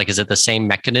system? Like, is it the same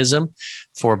mechanism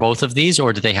for both of these,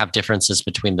 or do they have differences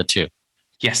between the two?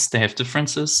 Yes, they have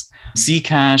differences.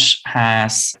 Zcash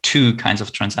has 2 kinds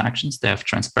of transactions. They have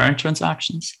transparent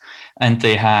transactions and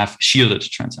they have shielded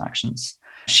transactions.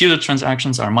 Shielded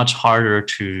transactions are much harder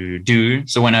to do.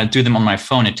 So when I do them on my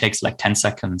phone, it takes like 10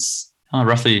 seconds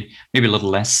roughly maybe a little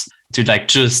less, to like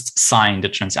just sign the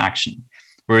transaction.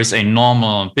 Whereas a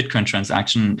normal Bitcoin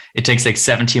transaction, it takes like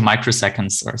 70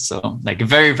 microseconds or so, like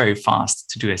very, very fast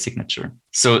to do a signature.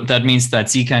 So that means that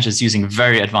Zcash is using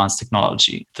very advanced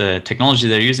technology. The technology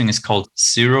they're using is called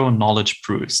zero knowledge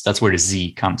proofs. That's where the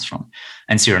Z comes from.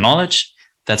 And zero knowledge,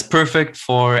 that's perfect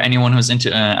for anyone who's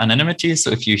into anonymity. So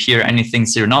if you hear anything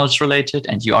zero knowledge related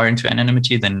and you are into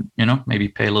anonymity, then, maybe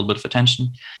pay a little bit of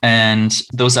attention. And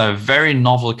those are very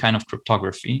novel kind of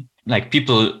cryptography. Like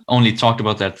people only talked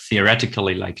about that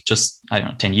theoretically, like just,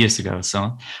 10 years ago or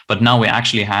so. But now we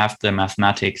actually have the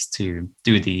mathematics to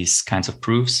do these kinds of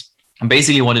proofs. And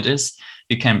basically what it is,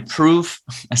 you can prove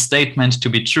a statement to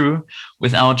be true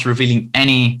without revealing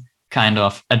any kind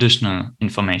of additional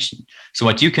information. So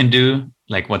what you can do,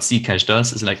 like what Zcash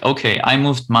does, is like, okay, I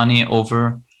moved money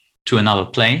over to another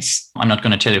place. I'm not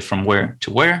going to tell you from where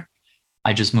to where.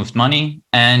 I just moved money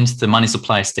and the money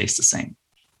supply stays the same.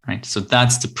 Right. So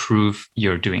that's the proof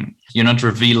you're doing. You're not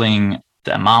revealing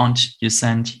the amount you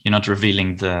sent. You're not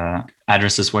revealing the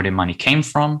addresses where the money came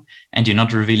from, and you're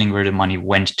not revealing where the money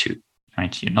went to.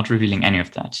 Right. You're not revealing any of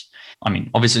that. I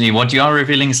mean, obviously, what you are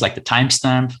revealing is like the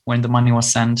timestamp when the money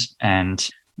was sent, and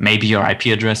maybe your IP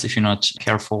address if you're not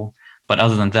careful. But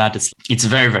other than that, it's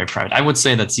very, very private. I would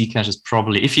say that Zcash is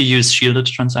probably, if you use shielded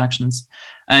transactions,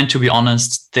 and to be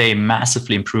honest, they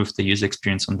massively improved the user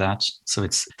experience on that. So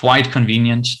it's quite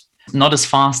convenient, not as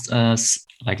fast as,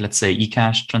 like, let's say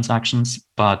eCash transactions,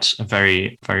 but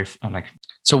very, very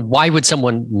So why would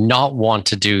someone not want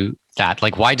to do that?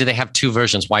 Like, why do they have two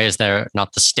versions? Why is there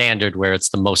not the standard where it's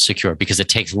the most secure? Because it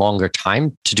takes longer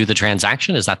time to do the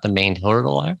transaction? Is that the main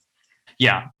hurdle there?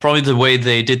 Yeah, probably the way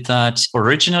they did that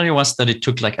originally was that it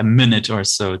took like a minute or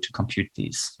so to compute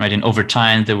these, right? And over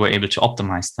time, they were able to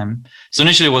optimize them. So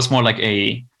initially, it was more like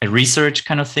a research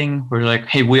kind of thing. We're like,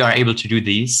 hey, we are able to do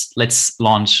these. Let's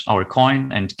launch our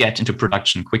coin and get into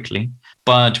production quickly.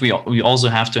 But we also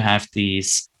have to have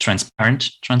these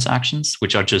transparent transactions,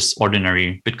 which are just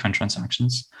ordinary Bitcoin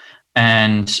transactions.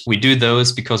 And we do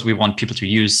those because we want people to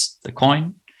use the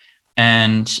coin.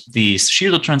 And these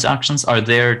shielded transactions are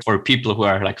there for people who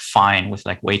are like fine with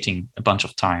like waiting a bunch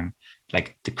of time.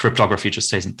 Like the cryptography just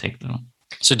doesn't take that long.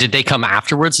 So did they come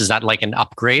afterwards? Is that like an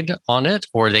upgrade on it?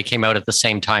 Or they came out at the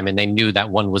same time and they knew that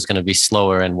one was going to be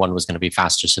slower and one was going to be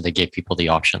faster, so they gave people the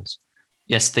options?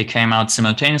 Yes, they came out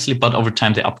simultaneously, but over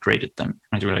time they upgraded them.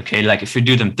 Right? They were like, okay, like if we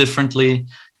do them differently,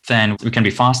 then we can be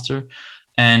faster.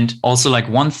 And also, like,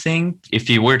 one thing, if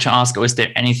you were to ask, is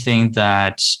there anything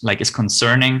that like is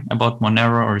concerning about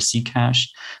Monero or Zcash,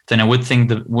 then I would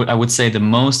say the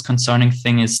most concerning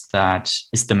thing is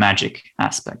the magic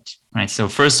aspect, right? So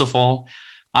first of all,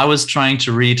 I was trying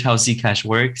to read how Zcash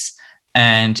works,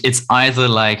 and it's either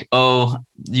like, oh,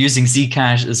 using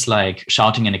Zcash is like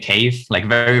shouting in a cave, like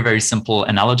very, very simple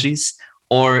analogies,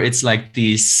 or it's like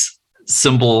these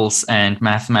symbols and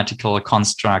mathematical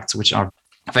constructs which are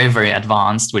very, very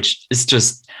advanced, which is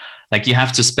just like you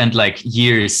have to spend like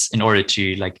years in order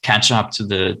to like catch up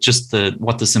to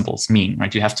what the symbols mean,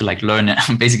 right? You have to like learn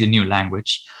basically a new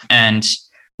language. And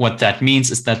what that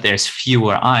means is that there's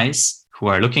fewer eyes who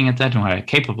are looking at that and who are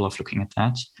capable of looking at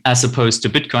that, as opposed to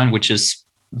Bitcoin, which is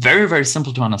very, very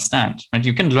simple to understand, right?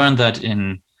 You can learn that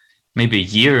in maybe a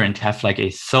year and have like a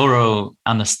thorough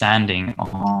understanding of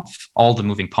all the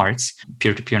moving parts,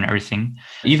 peer-to-peer and everything.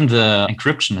 Even the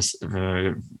encryption is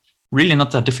really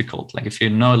not that difficult. Like if you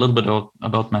know a little bit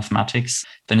about mathematics,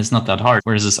 then it's not that hard.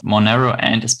 Whereas Monero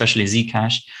and especially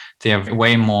Zcash, they are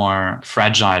way more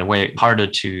fragile, way harder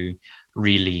to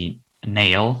really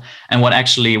nail. And what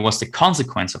actually was the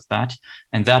consequence of that,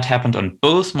 and that happened on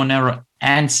both Monero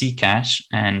and Zcash,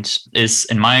 and is,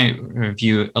 in my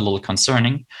view, a little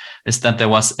concerning, is that there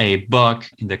was a bug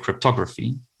in the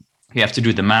cryptography. You have to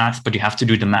do the math, but you have to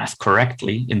do the math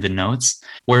correctly in the nodes,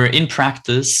 where in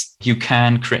practice, you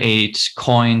can create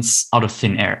coins out of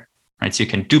thin air, right? So you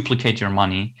can duplicate your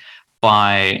money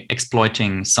by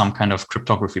exploiting some kind of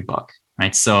cryptography bug.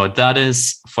 Right. So that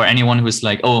is for anyone who's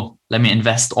like, oh, let me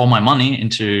invest all my money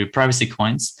into privacy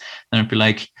coins. Then it'd be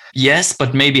like, yes,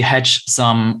 but maybe hedge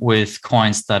some with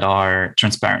coins that are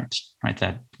transparent, right?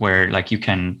 That where like you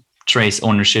can trace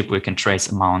ownership, we can trace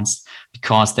amounts,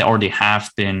 because there already have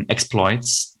been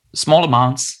exploits, small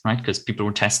amounts, right? Because people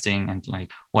were testing and like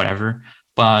whatever,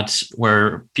 but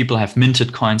where people have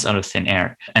minted coins out of thin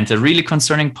air. And the really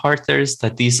concerning part there is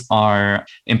that these are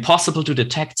impossible to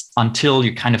detect until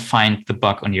you kind of find the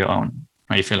bug on your own,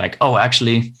 right? If you're like, oh,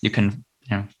 actually, you can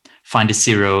find a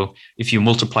zero if you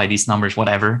multiply these numbers,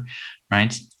 whatever,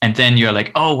 right? And then you're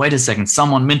like, oh, wait a second,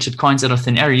 someone minted coins out of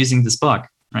thin air using this bug.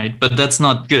 right? But that's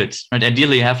not good, right?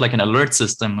 Ideally, you have like an alert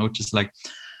system, which is like,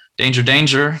 danger,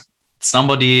 danger.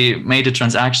 Somebody made a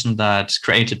transaction that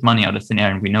created money out of thin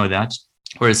air, and we know that.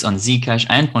 Whereas on Zcash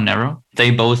and Monero,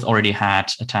 they both already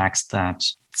had attacks that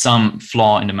some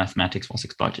flaw in the mathematics was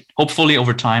exploited. Hopefully,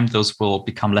 over time, those will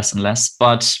become less and less,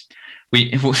 but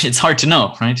it's hard to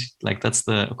know, right? Like that's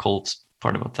the occult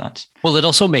part about that. Well, it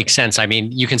also makes sense. I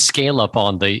mean, you can scale up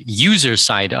on the user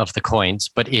side of the coins,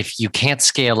 but if you can't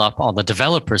scale up on the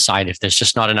developer side, if there's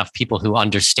just not enough people who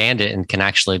understand it and can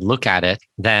actually look at it,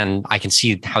 then I can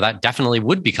see how that definitely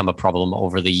would become a problem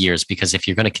over the years. Because if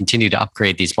you're going to continue to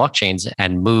upgrade these blockchains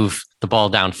and move the ball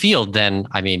downfield, then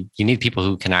I mean, you need people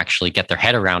who can actually get their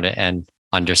head around it and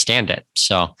understand it.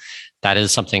 So that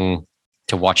is something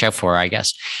to watch out for, I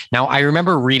guess. Now, I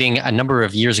remember reading a number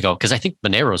of years ago, because I think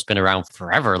Monero's been around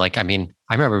forever. Like, I mean,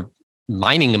 I remember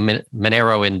mining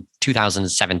Monero in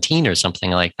 2017 or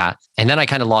something like that. And then I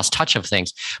kind of lost touch of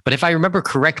things. But if I remember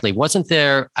correctly, wasn't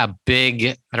there a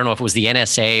big, I don't know if it was the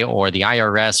NSA or the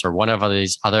IRS or one of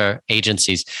these other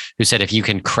agencies who said, if you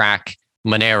can crack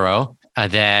Monero,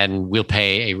 then we'll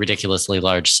pay a ridiculously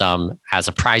large sum as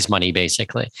a prize money,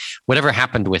 basically. Whatever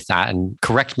happened with that? And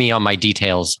correct me on my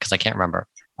details, because I can't remember.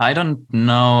 I don't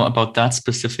know about that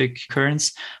specific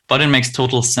occurrence, but it makes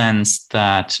total sense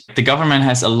that the government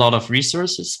has a lot of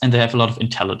resources and they have a lot of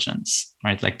intelligence,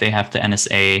 right? Like they have the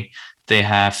NSA, they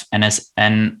have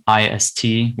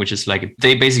NIST, which is like,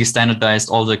 they basically standardized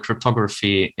all the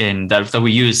cryptography in that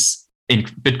we use in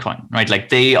Bitcoin, right? Like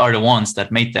they are the ones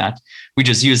that made that. We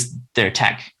just use their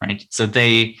tech, right? So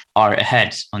they are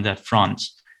ahead on that front.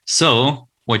 So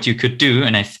what you could do,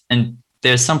 and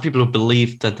there's some people who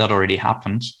believe that that already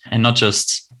happened, and not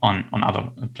just on other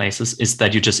places, is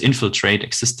that you just infiltrate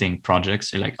existing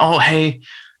projects. You're like, oh, hey,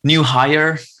 new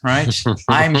hire, right?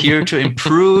 I'm here to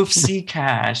improve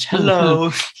Zcash.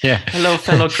 Hello. Yeah. Hello,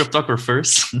 fellow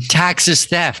cryptographers. Tax is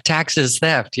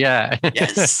theft. Yeah.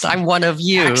 Yes. I'm one of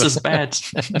you. Tax is bad.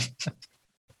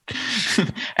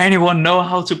 Anyone know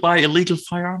how to buy illegal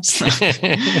firearms?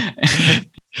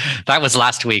 That was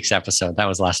last week's episode.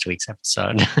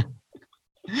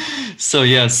 So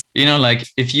yes, like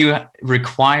if you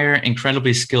require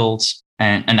incredibly skilled,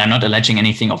 and I'm not alleging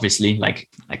anything, obviously, like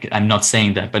I'm not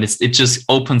saying that, but it just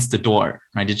opens the door,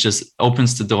 right? It just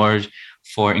opens the door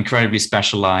for incredibly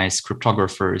specialized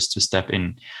cryptographers to step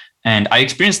in. And I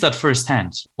experienced that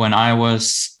firsthand when I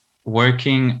was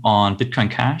working on Bitcoin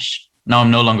Cash. Now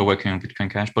I'm no longer working on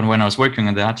Bitcoin Cash, but when I was working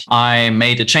on that, I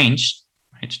made a change,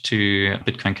 right, to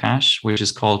Bitcoin Cash, which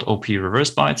is called OP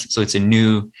reverse bytes. So it's a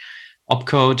new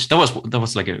opcode. That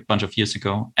was like a bunch of years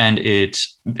ago, and it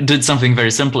did something very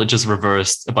simple. It just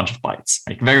reversed a bunch of bytes,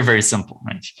 right? Very, very simple,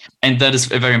 right? And that is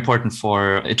very important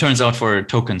it turns out, for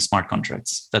token smart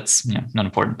contracts. That's not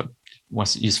important, but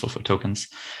was useful for tokens.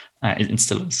 It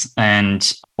still is.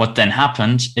 And what then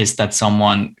happened is that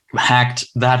someone hacked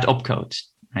that opcode,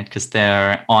 right? Because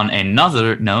they're on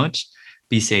another node,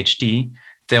 BCHD,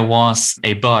 there was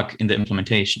a bug in the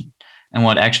implementation. And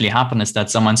what actually happened is that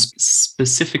someone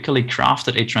specifically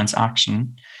crafted a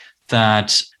transaction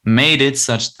that made it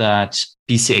such that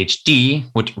BCHD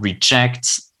would reject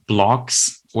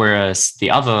blocks, whereas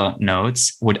the other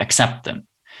nodes would accept them.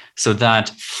 So that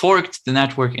forked the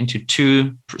network into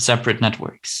two separate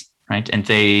networks, right? And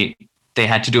they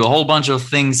had to do a whole bunch of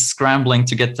things, scrambling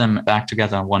to get them back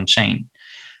together on one chain.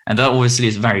 And that obviously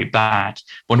is very bad.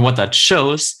 But what that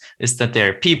shows is that there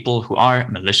are people who are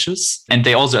malicious. And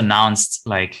they also announced,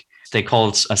 like, they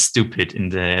called us stupid in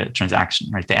the transaction,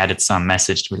 right? They added some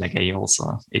message to be like, hey, you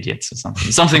also idiots or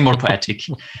something. Something more poetic.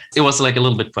 It was like a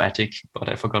little bit poetic, but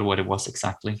I forgot what it was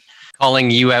exactly. Calling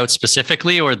you out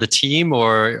specifically, or the team,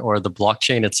 or the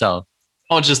blockchain itself?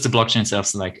 Oh, just the blockchain itself.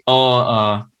 So like,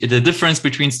 the difference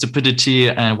between stupidity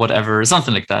and whatever,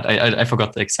 something like that. I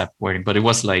forgot the exact wording, but it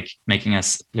was like making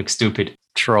us look stupid.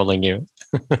 Trolling you.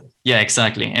 Yeah,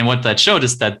 exactly. And what that showed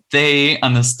is that they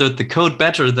understood the code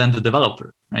better than the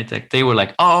developer, right? Like they were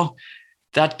like, oh,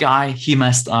 that guy, he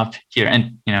messed up here.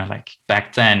 And, like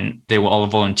back then they were all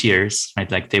volunteers,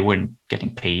 right? Like they weren't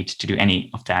getting paid to do any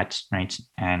of that, right?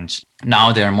 And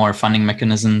now there are more funding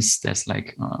mechanisms. There's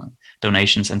like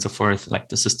donations and so forth. Like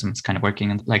the system is kind of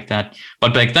working like that.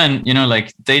 But back then,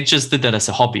 like they just did that as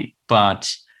a hobby. But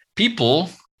people,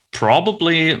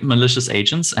 probably malicious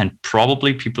agents and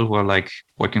probably people who are like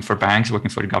working for banks, working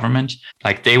for the government,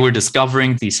 like they were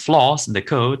discovering these flaws in the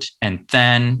code and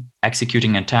then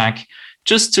executing an attack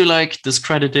just to like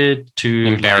discredit it, to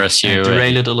embarrass you,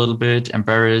 derail it a little bit,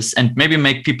 embarrass, and maybe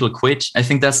make people quit. I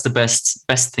think that's the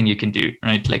best thing you can do,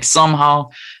 right? Like somehow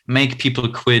make people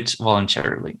quit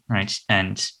voluntarily, right?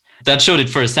 And that showed it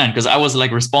firsthand because I was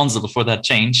like responsible for that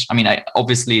change. I mean,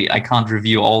 I can't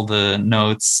review all the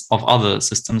notes of other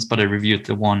systems, but I reviewed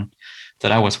the one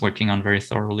that I was working on very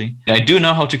thoroughly. I do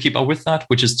know how to keep up with that,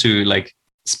 which is to like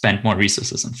spend more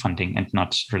resources and funding and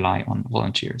not rely on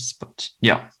volunteers. But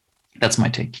yeah, that's my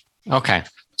take. Okay.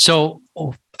 So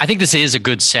I think this is a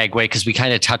good segue because we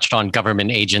kind of touched on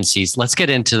government agencies. Let's get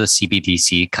into the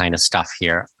CBDC kind of stuff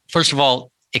here. First of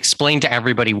all, explain to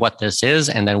everybody what this is,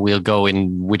 and then we'll go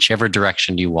in whichever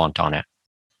direction you want on it.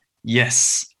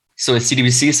 Yes. So a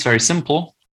CBDC is very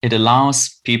simple. It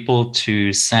allows people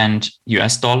to send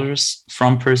US dollars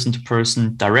from person to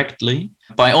person directly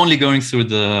by only going through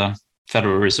the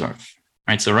Federal Reserve,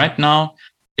 right? So right now,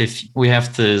 if we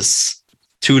have this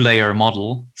two-layer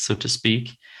model, so to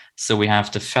speak, so we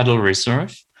have the Federal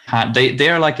Reserve. They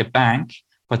are like a bank,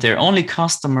 but their only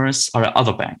customers are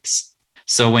other banks.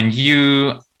 So when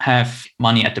you have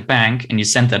money at the bank and you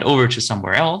send that over to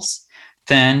somewhere else,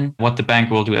 then what the bank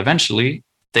will do eventually,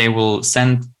 they will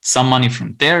send some money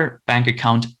from their bank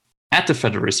account at the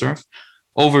Federal Reserve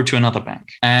over to another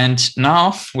bank. And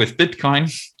now with Bitcoin,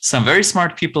 some very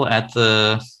smart people at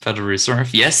the Federal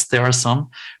Reserve, yes, there are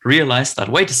some, realize that,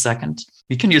 wait a second,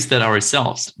 we can use that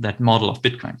ourselves, that model of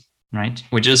Bitcoin, right?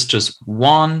 Which is just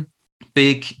one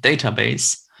big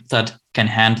database that can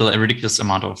handle a ridiculous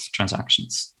amount of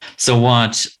transactions. So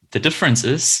what the difference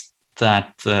is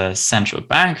that the central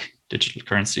bank digital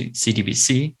currency,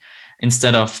 CBDC,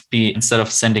 instead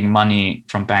of sending money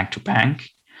from bank to bank,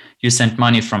 you send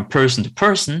money from person to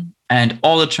person, and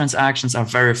all the transactions are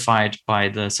verified by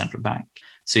the central bank.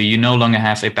 So you no longer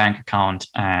have a bank account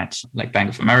at like Bank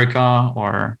of America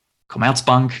or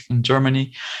Commerzbank in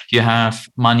Germany. You have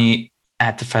money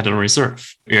at the Federal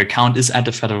Reserve. Your account is at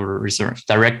the Federal Reserve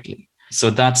directly. So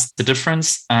that's the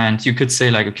difference. And you could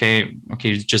say like, okay,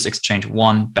 you just exchange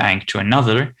one bank to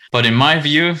another. But in my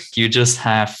view, you just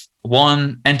have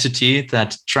one entity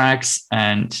that tracks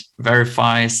and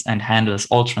verifies and handles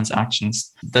all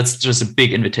transactions. That's just a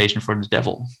big invitation for the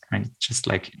devil, right? Just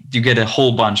like you get a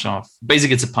whole bunch of,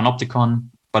 basically it's a panopticon,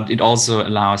 but it also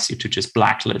allows you to just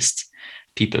blacklist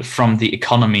people from the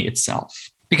economy itself.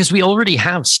 Because we already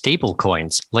have stable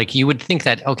coins. Like you would think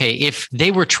that, okay, if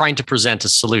they were trying to present a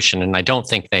solution, and I don't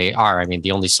think they are, I mean,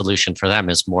 the only solution for them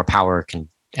is more power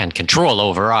and control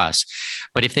over us.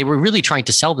 But if they were really trying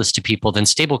to sell this to people, then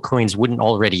stable coins wouldn't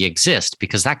already exist,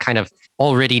 because that kind of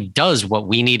already does what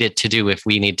we need it to do if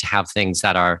we need to have things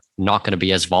that are not going to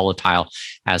be as volatile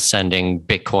as sending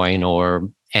Bitcoin or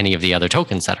any of the other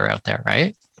tokens that are out there,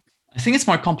 right? I think it's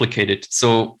more complicated.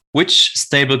 So which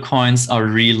stable coins are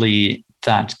really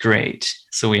that great?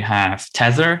 So we have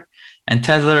Tether, and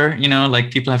Tether,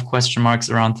 like people have question marks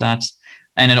around that.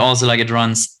 And it also it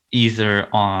runs either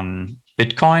on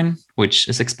Bitcoin, which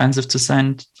is expensive to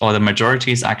send, or the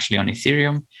majority is actually on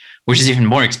Ethereum, which is even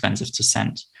more expensive to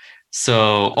send.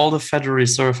 So all the Federal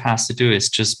Reserve has to do is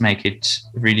just make it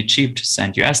really cheap to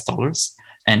send US dollars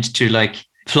and to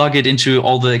plug it into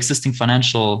all the existing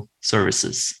financial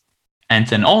services. And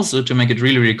then also to make it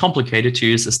really, really complicated to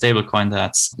use a stable coin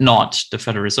that's not the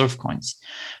Federal Reserve coins.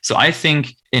 So I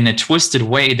think in a twisted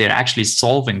way, they're actually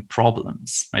solving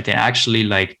problems, right? They're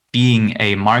actually being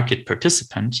a market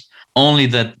participant. Only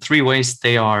that three ways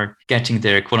they are getting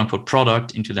their quote unquote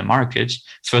product into the market.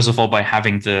 First of all, by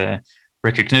having the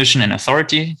recognition and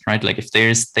authority, right? Like if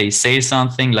they say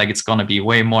something, it's going to be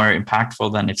way more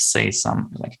impactful than if say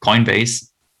some Coinbase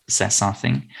says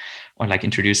something or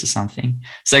introduces something.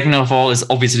 Second of all is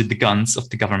obviously the guns of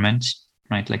the government,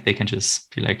 right? They can just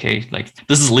be hey,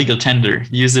 this is legal tender,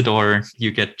 use it or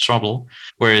you get trouble.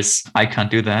 Whereas I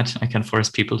can't do that. I can force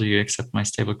people to accept my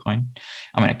stablecoin.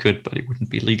 I mean, I could, but it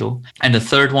wouldn't be legal. And the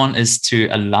third one is to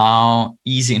allow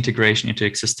easy integration into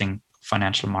existing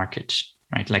financial market,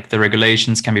 right? The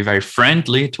regulations can be very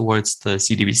friendly towards the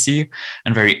CBDC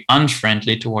and very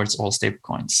unfriendly towards all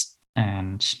stablecoins.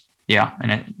 And yeah,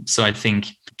 so I think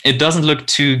it doesn't look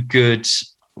too good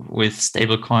with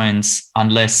stablecoins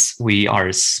unless we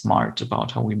are smart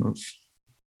about how we move.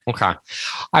 Okay.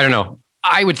 I don't know.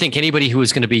 I would think anybody who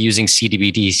is going to be using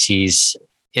CBDCs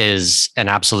is an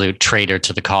absolute traitor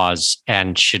to the cause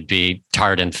and should be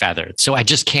tarred and feathered. So I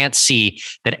just can't see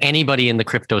that anybody in the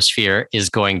crypto sphere is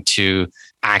going to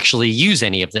actually use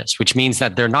any of this, which means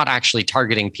that they're not actually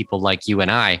targeting people like you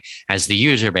and I as the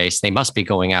user base. They must be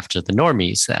going after the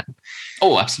normies then.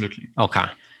 Oh, absolutely. Okay.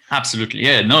 Absolutely.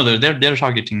 Yeah, no, they're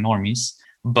targeting normies,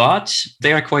 but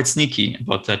they are quite sneaky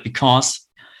about that because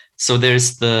so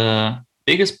there's the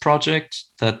biggest project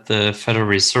that the Federal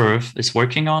Reserve is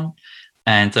working on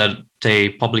and that they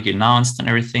publicly announced and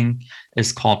everything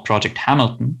is called Project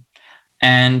Hamilton.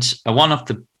 And one of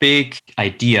the big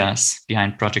ideas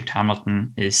behind Project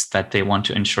Hamilton is that they want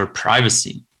to ensure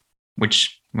privacy,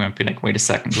 which we might be like, wait a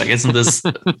second, like, isn't this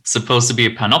supposed to be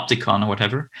a panopticon or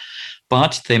whatever?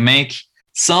 But they make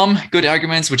some good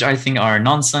arguments, which I think are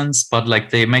nonsense, but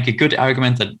like they make a good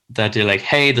argument that they're like,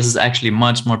 hey, this is actually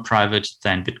much more private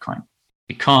than Bitcoin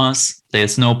because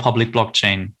there's no public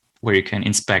blockchain where you can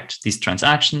inspect these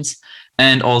transactions.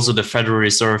 And also the Federal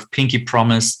Reserve pinky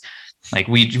promise, like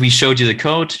we showed you the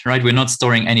code, right? We're not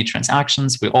storing any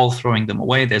transactions. We're all throwing them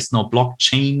away. There's no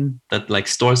blockchain that like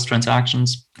stores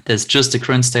transactions. There's just the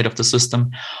current state of the system.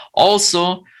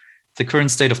 Also, the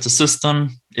current state of the system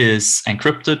is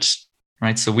encrypted,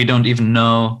 right? So we don't even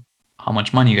know how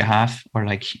much money you have or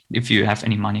like if you have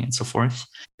any money and so forth.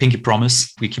 Pinky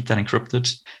promise, we keep that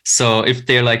encrypted. So if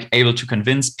they're like able to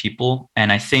convince people,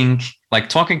 and I think like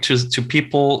talking to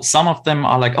people, some of them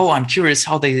are like, oh, I'm curious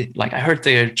how they, like, I heard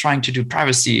they're trying to do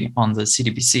privacy on the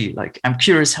CBDC. Like, I'm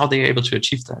curious how they're able to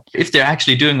achieve that. If they're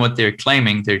actually doing what they're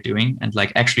claiming they're doing and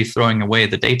like actually throwing away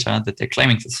the data that they're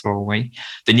claiming to throw away,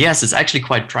 then yes, it's actually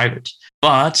quite private.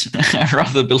 But I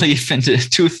rather believe in the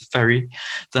tooth fairy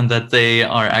than that they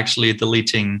are actually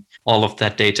deleting all of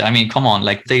that data. I mean, come on,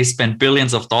 like they spend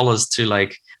billions of dollars to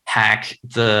like hack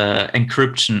the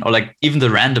encryption or like even the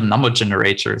random number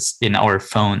generators in our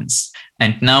phones.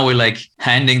 And now we're like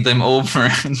handing them over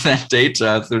that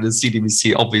data through the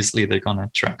CBDC. Obviously, they're going to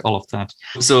track all of that.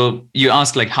 So you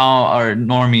ask like, how are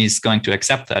normies going to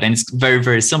accept that? And it's very,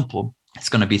 very simple. It's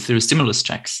going to be through stimulus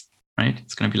checks, right?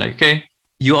 It's going to be like, okay,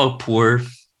 you are poor.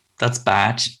 That's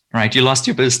bad, right? You lost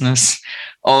your business.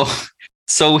 Oh,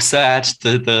 so sad.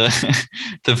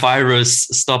 The virus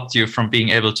stopped you from being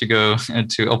able to go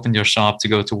to open your shop, to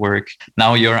go to work.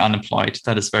 Now you're unemployed.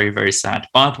 That is very, very sad.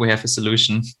 But we have a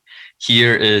solution.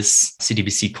 Here is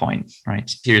CBDC coin, right?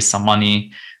 Here's some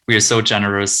money. We are so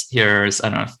generous. Here's, I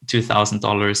don't know,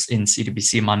 $2,000 in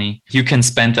CBDC money. You can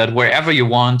spend that wherever you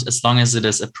want, as long as it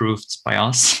is approved by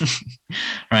us,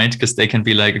 right? Because they can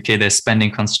be like, okay, there's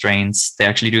spending constraints. They're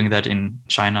actually doing that in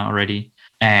China already.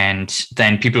 And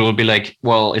then people will be like,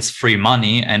 well, it's free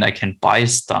money and I can buy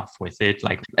stuff with it.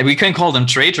 Like we can call them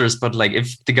traitors, but like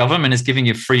if the government is giving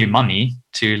you free money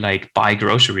to like buy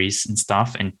groceries and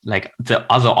stuff, and like the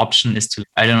other option is to,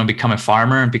 I don't know, become a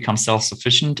farmer and become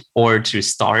self-sufficient or to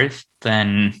starve,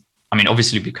 then I mean,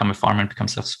 obviously become a farmer and become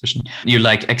self-sufficient. You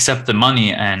like accept the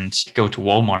money and go to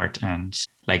Walmart and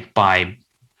like buy,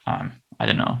 I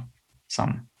don't know,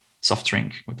 some soft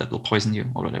drink that will poison you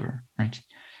or whatever, right?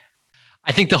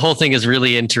 I think the whole thing is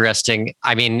really interesting.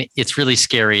 I mean, it's really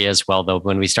scary as well, though,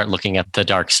 when we start looking at the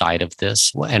dark side of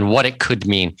this and what it could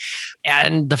mean.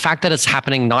 And the fact that it's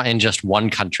happening not in just one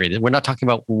country, we're not talking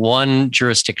about one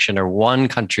jurisdiction or one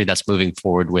country that's moving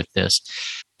forward with this.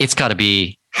 It's got to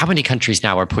be, how many countries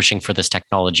now are pushing for this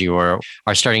technology or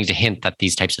are starting to hint that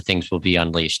these types of things will be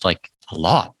unleashed? Like a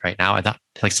lot right now. I thought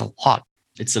like it's a lot.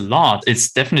 It's a lot.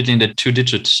 It's definitely in the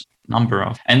 2-digit number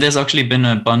of, and there's actually been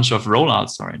a bunch of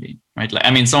rollouts already, right? Like,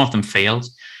 I mean, some of them failed,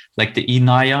 like the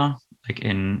eNaira, like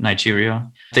in Nigeria,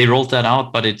 they rolled that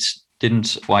out, but it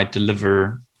didn't quite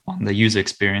deliver on the user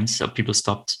experience. So people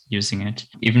stopped using it.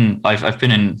 Even I've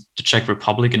been in the Czech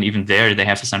Republic, and even there they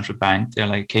have a central bank. They're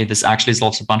like, okay, this actually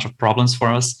solves a bunch of problems for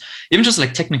us, even just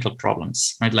like technical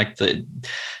problems, right? Like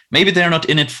maybe they're not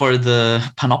in it for the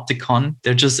panopticon.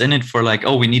 They're just in it for like,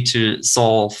 oh, we need to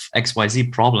solve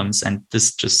XYZ problems, and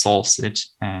this just solves it.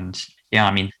 And yeah,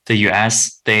 I mean, the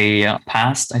US, they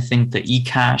passed, I think, the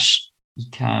eCash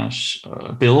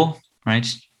bill, right?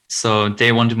 So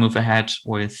they want to move ahead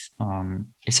with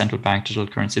a central bank digital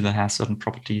currency that has certain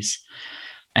properties.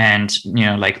 And, you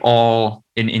know, like all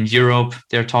in Europe,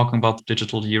 they're talking about the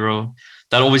digital euro.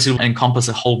 That obviously encompasses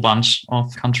a whole bunch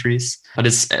of countries. But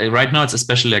it's right now, it's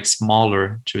especially like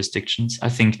smaller jurisdictions. I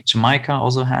think Jamaica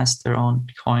also has their own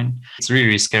coin. It's really,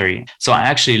 really scary. So I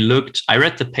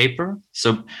read the paper.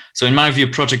 So in my view,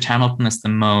 Project Hamilton is the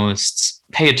most,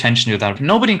 pay attention to that.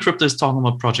 Nobody in crypto is talking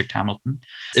about Project Hamilton.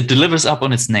 It delivers up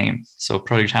on its name. So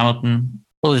Project Hamilton.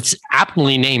 Well, it's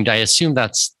aptly named. I assume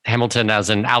that's Hamilton as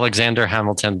in Alexander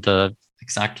Hamilton, the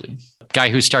exactly guy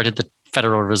who started the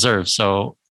Federal Reserve.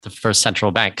 So the first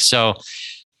central bank. So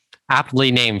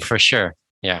aptly named for sure.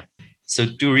 Yeah. So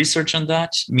do research on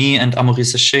that. Me and Amaury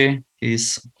Séchet,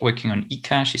 He's working on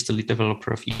eCash. He's the lead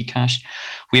developer of eCash.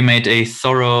 We made a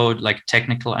thorough like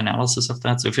technical analysis of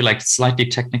that. So if you're like slightly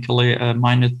technically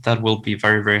minded, that will be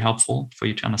very, very helpful for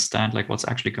you to understand like what's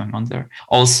actually going on there.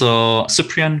 Also,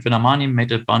 Cyprian Vinamani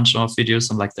made a bunch of videos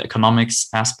on like the economics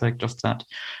aspect of that.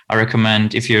 I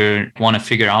recommend if you want to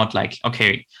figure out like,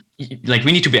 okay, like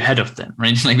we need to be ahead of them,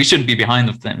 right? Like we shouldn't be behind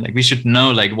of them. Like we should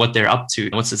know like what they're up to.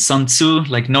 What's it, Sun Tzu,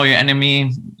 like know your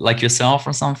enemy like yourself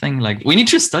or something? Like we need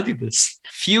to study this.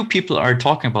 Few people are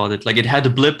talking about it. Like it had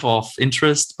a blip of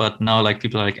interest, but now like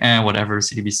people are like, whatever,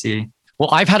 CDBC. Well,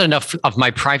 I've had enough of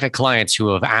my private clients who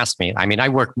have asked me. I mean, I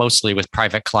work mostly with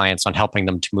private clients on helping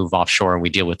them to move offshore, and we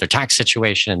deal with their tax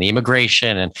situation and the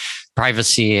immigration and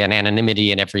privacy and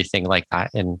anonymity and everything like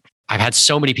that. And I've had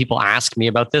so many people ask me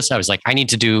about this. I was like, I need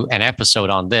to do an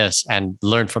episode on this and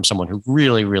learn from someone who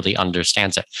really, really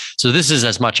understands it. So this is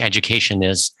as much education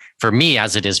as for me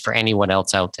as it is for anyone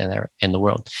else out there in the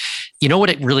world. You know what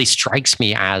it really strikes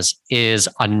me as is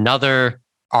another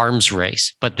arms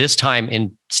race, but this time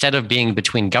instead of being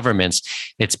between governments,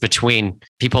 it's between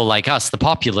people like us, the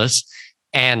populace,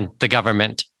 and the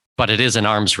government, but it is an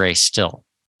arms race still.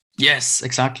 Yes,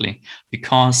 exactly.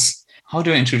 Because how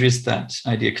do I introduce that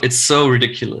idea? It's so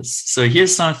ridiculous. So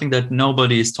here's something that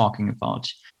nobody is talking about.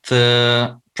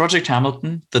 The Project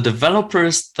Hamilton, the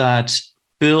developers that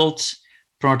built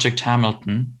Project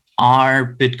Hamilton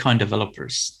are Bitcoin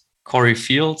developers. Corey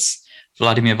Fields,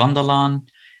 Vladimir Vanderlaan.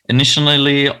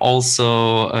 Initially,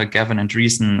 also Gavin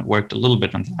Andreessen worked a little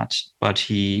bit on that, but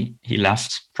he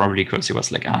left probably because he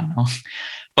was like, no.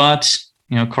 But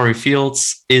Corey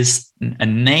Fields is a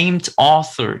named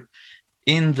author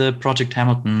in the Project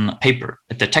Hamilton paper,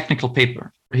 the technical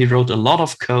paper. He wrote a lot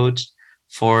of code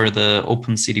for the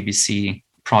OpenCDBC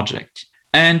project.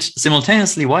 And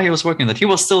simultaneously, while he was working on that, he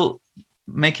was still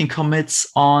making commits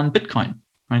on Bitcoin,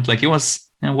 right? Like he was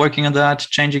working on that,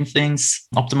 changing things,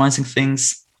 optimizing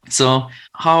things. So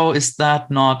how is that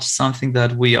not something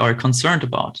that we are concerned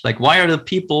about? Like, why are the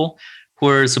people who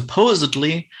are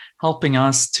supposedly helping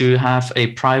us to have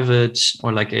a private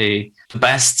or like the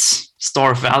best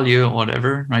store of value or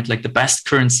whatever, right? Like the best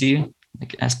currency,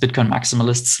 like as Bitcoin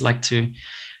maximalists like to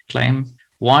claim.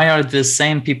 Why are the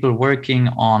same people working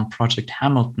on Project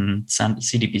Hamilton,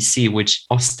 CDBC, which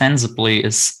ostensibly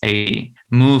is a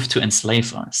move to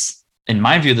enslave us? In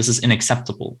my view, this is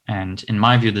unacceptable. And in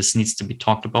my view, this needs to be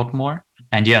talked about more.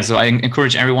 And yeah, so I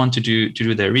encourage everyone to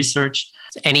do their research.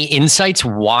 Any insights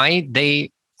why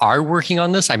they are working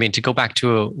on this? I mean, to go back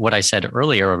to what I said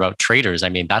earlier about traders, I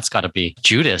mean, that's got to be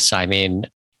Judas. I mean,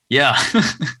 yeah,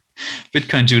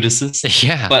 Bitcoin Judases.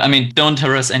 Yeah. But I mean, don't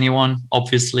harass anyone.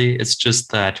 Obviously, it's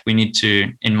just that we need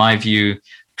to, in my view,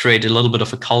 create a little bit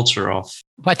of a culture of.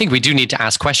 I think we do need to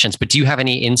ask questions, but do you have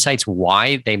any insights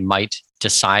why they might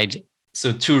decide?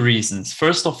 So 2 reasons.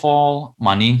 First of all,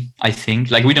 money, I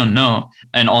think. Like, we don't know.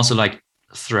 And also like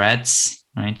threats,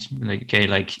 right? Like, okay,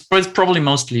 like, but it's probably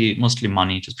mostly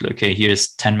money. Just be like, okay,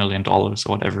 here's $10 million or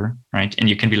whatever, right? And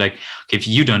you can be like, okay, if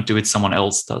you don't do it, someone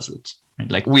else does it.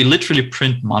 Right? Like, we literally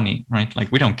print money, right?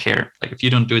 Like, we don't care. Like, if you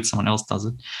don't do it, someone else does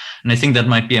it. And I think that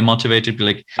might be a motivator to be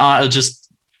like, I'll just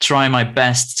try my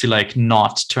best to like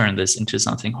not turn this into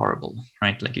something horrible,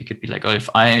 right? Like you could be like, oh, if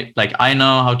I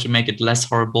know how to make it less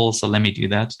horrible, so let me do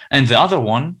that. And the other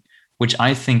one, which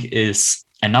I think is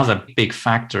another big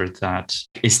factor that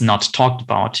is not talked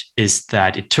about, is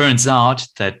that it turns out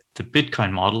that the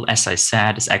Bitcoin model, as I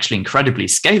said, is actually incredibly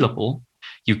scalable.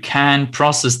 You can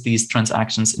process these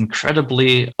transactions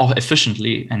incredibly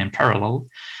efficiently and in parallel.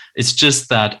 It's just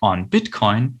that on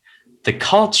Bitcoin, the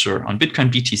culture on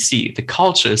Bitcoin BTC, the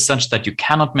culture is such that you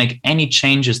cannot make any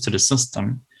changes to the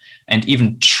system. And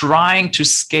even trying to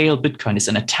scale Bitcoin is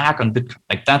an attack on Bitcoin.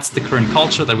 Like that's the current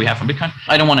culture that we have on Bitcoin.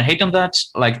 I don't want to hate on that.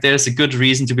 Like there's a good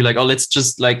reason to be like, oh, let's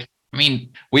just like, I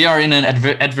mean, we are in an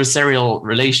adversarial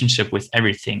relationship with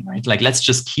everything, right? Like, let's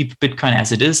just keep Bitcoin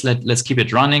as it is. Let's keep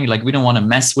it running. Like, we don't want to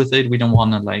mess with it. We don't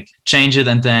want to like change it.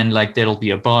 And then like, there'll be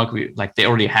a bug. Like they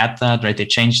already had that, right? They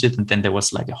changed it. And then there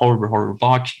was like a horrible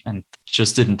bug and it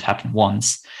just didn't happen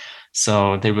once.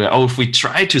 So they were, oh, if we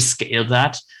try to scale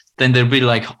that, then there'll be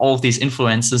like all these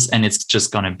influences and it's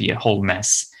just going to be a whole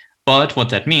mess. But what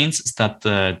that means is that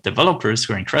the developers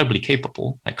who are incredibly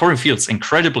capable, like Corey Fields,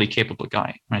 incredibly capable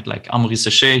guy, right? Like Amaury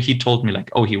Séchet, he told me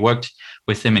like, oh, he worked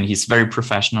with him and he's very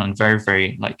professional and very,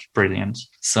 very like brilliant.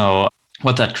 So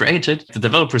what that created, the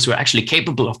developers who are actually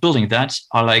capable of building that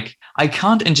are like, I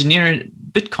can't engineer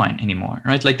Bitcoin anymore,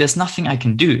 right? Like there's nothing I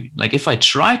can do. Like if I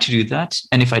try to do that,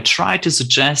 and if I try to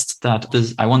suggest that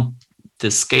I want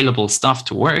this scalable stuff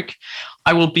to work,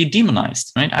 I will be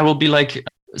demonized, right? I will be like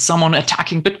someone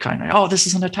attacking Bitcoin. Right? Oh, this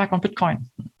is an attack on Bitcoin.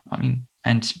 I mean,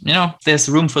 and there's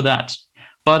room for that.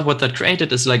 But what that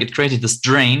created is like it created this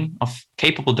drain of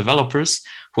capable developers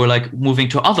who are like moving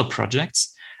to other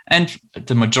projects. And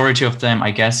the majority of them,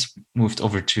 I guess, moved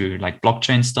over to like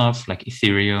blockchain stuff like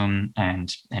Ethereum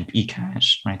and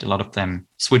eCash, right? A lot of them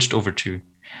switched over to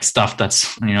stuff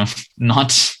that's,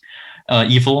 not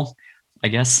evil, I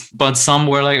guess. But some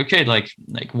were like, okay, like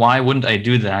why wouldn't I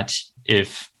do that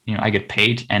if, I get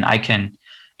paid and I can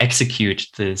execute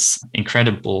this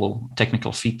incredible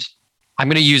technical feat? I'm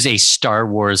going to use a Star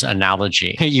Wars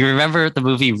analogy. You remember the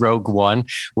movie Rogue One,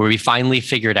 where we finally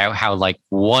figured out how like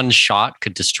one shot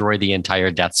could destroy the entire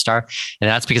Death Star? And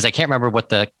that's because I can't remember what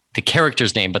the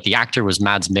character's name, but the actor was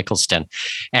Mads Mikkelsen.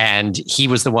 And he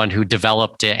was the one who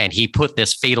developed it. And he put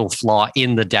this fatal flaw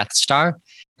in the Death Star.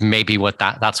 Maybe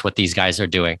that's what these guys are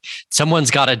doing.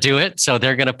 Someone's got to do it. So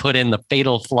they're going to put in the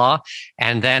fatal flaw.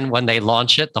 And then when they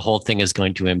launch it, the whole thing is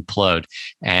going to implode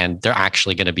and they're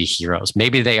actually going to be heroes.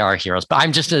 Maybe they are heroes, but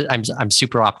I'm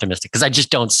super optimistic because I just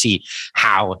don't see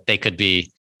how they could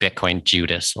be Bitcoin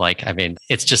Judas. Like, I mean,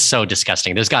 it's just so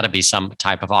disgusting. There's got to be some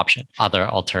type of other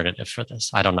alternative for this.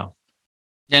 I don't know.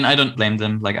 And I don't blame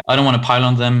them. Like, I don't want to pile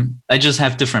on them. I just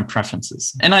have different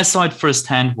preferences. And I saw it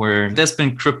firsthand where there's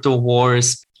been crypto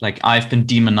wars. Like, I've been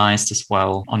demonized as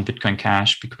well on Bitcoin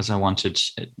Cash because I wanted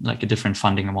like a different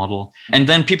funding model. And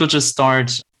then people just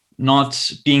start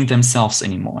not being themselves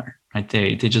anymore, right?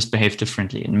 They just behave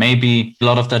differently. And maybe a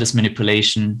lot of that is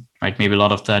manipulation, right? Maybe a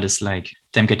lot of that is like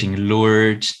them getting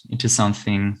lured into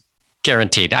something.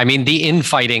 Guaranteed. I mean, the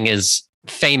infighting is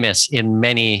famous in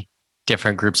many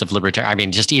different groups of libertarian. I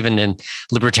mean, just even in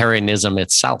libertarianism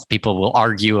itself, people will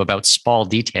argue about small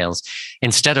details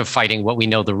instead of fighting what we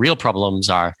know the real problems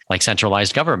are, like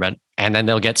centralized government. And then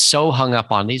they'll get so hung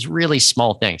up on these really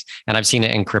small things. And I've seen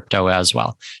it in crypto as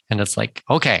well. And it's like,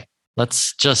 okay,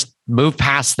 let's just move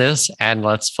past this and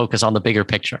let's focus on the bigger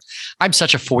picture. I'm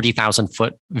such a 40,000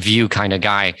 foot view kind of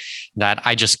guy that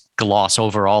I just gloss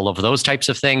over all of those types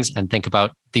of things and think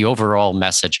about the overall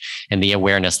message and the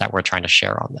awareness that we're trying to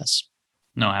share on this.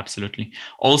 No, absolutely.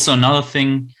 Also, another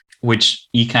thing which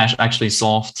eCash actually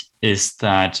solved is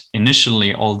that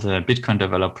initially all the Bitcoin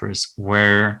developers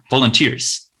were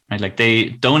volunteers, right? Like they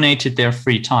donated their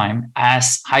free time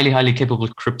as highly, highly capable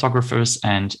cryptographers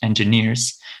and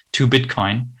engineers to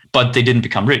Bitcoin, but they didn't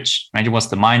become rich, right? It was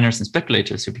the miners and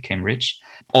speculators who became rich.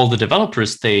 All the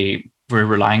developers, they were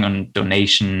relying on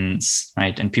donations,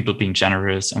 right? And people being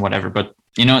generous and whatever. But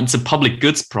it's a public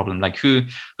goods problem. Like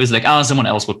who's like, someone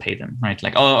else will pay them, right?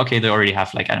 Like, oh, okay, they already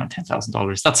have like, I don't know,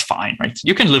 $10,000. That's fine, right?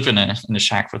 You can live in a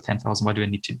shack for 10,000. Why do I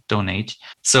need to donate?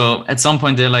 So at some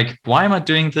point they're like, why am I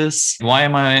doing this? Why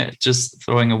am I just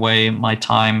throwing away my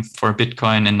time for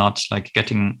Bitcoin and not like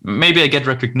maybe I get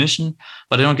recognition,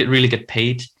 but I don't really get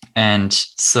paid. And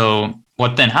so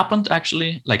what then happened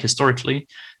actually, like historically,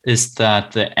 is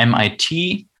that the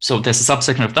MIT, so there's a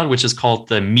subsection of that, which is called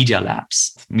the Media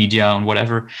Labs, media and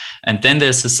whatever. And then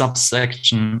there's a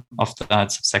subsection of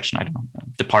that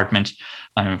department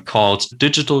called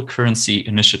Digital Currency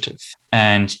Initiative.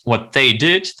 And what they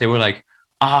did, they were like,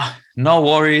 no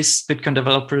worries, Bitcoin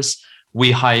developers,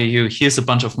 we hire you. Here's a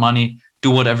bunch of money. Do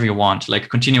whatever you want, like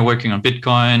continue working on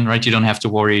Bitcoin, right? You don't have to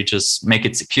worry, just make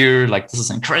it secure. Like this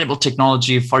is incredible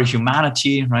technology for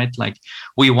humanity, right? Like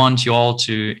we want you all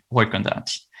to work on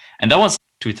that. And that was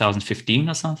 2015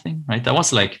 or something, right? That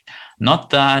was like not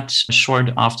that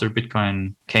short after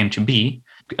Bitcoin came to be,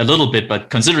 a little bit, but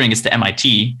considering it's the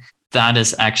MIT, that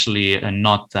is actually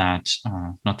not that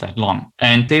long.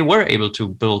 And they were able to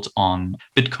build on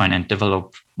Bitcoin and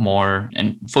develop more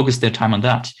and focus their time on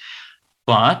that.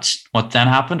 But what then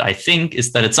happened, I think,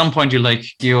 is that at some point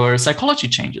your psychology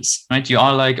changes, right? You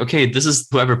are like, okay, this is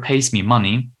whoever pays me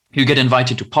money. You get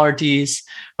invited to parties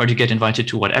or you get invited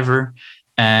to whatever.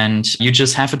 And you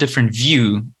just have a different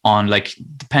view on like,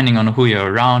 depending on who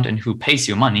you're around and who pays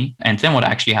you money. And then what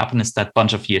actually happened is that a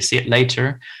bunch of years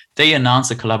later, they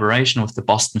announced a collaboration with the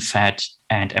Boston Fed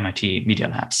and MIT Media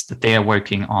Labs that they are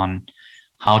working on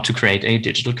how to create a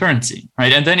digital currency,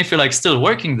 right? And then if you're like still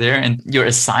working there and your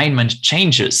assignment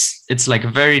changes, it's like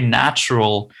very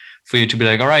natural for you to be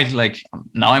like, all right, like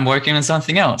now I'm working on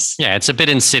something else. Yeah, it's a bit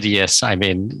insidious. I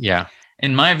mean, yeah.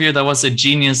 In my view, that was a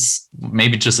genius,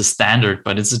 maybe just a standard,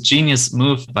 but it's a genius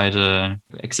move by the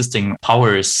existing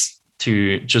powers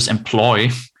to just employ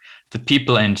the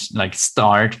people and like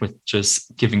start with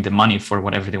just giving the money for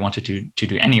whatever they wanted to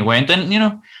do anyway. And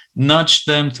then, nudge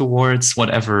them towards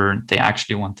whatever they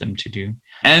actually want them to do.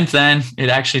 And then it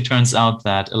actually turns out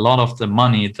that a lot of the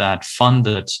money that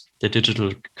funded the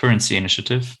Digital Currency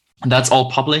Initiative, that's all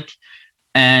public.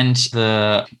 And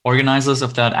the organizers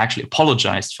of that actually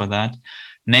apologized for that.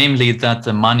 namely that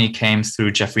the money came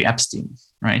through Jeffrey Epstein,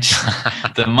 right?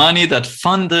 The money that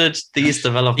funded these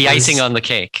developers. The icing on the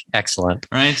cake. Excellent.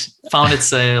 Right? Found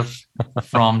itself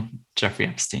from Jeffrey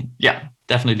Epstein. Yeah,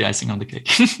 definitely the icing on the cake.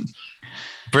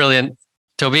 Brilliant.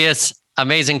 Tobias,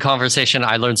 amazing conversation.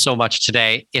 I learned so much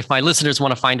today. If my listeners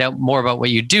want to find out more about what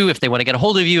you do, if they want to get a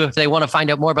hold of you, if they want to find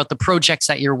out more about the projects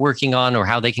that you're working on or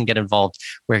how they can get involved,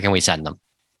 where can we send them?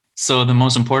 So the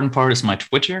most important part is my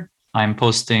Twitter. I'm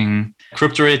posting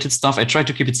crypto-related stuff. I try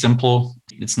to keep it simple.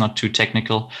 It's not too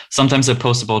technical. Sometimes I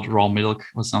post about raw milk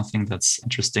or something that's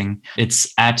interesting.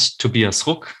 It's at Tobias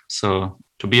Ruck. So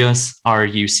Tobias,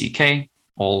 R-U-C-K,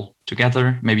 all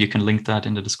together. Maybe you can link that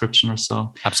in the description or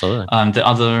so. Absolutely. The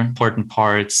other important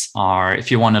parts are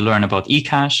if you want to learn about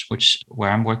eCash, where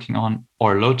I'm working on,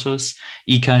 or Lotus.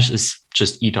 eCash is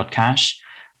just e.cash.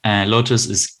 Lotus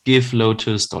is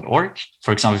givelotus.org.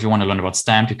 For example, if you want to learn about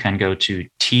Stamp, you can go to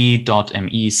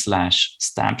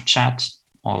t.me/stampchat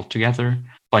all together.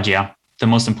 But yeah, the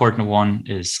most important one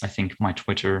is, I think, my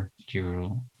Twitter.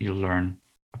 You'll learn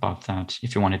about that.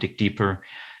 If you want to dig deeper,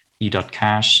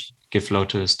 e.cash,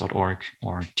 givelotus.org,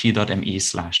 or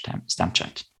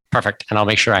t.me/stampchat. Perfect. And I'll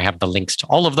make sure I have the links to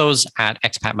all of those at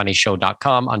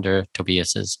expatmoneyshow.com under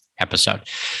Tobias's episode.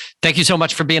 Thank you so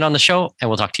much for being on the show, and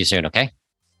we'll talk to you soon, okay?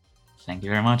 Thank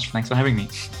you very much. Thanks for having me.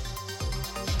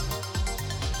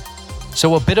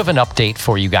 So a bit of an update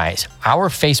for you guys. Our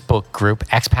Facebook group,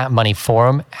 Expat Money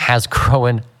Forum, has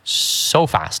grown so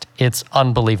fast. It's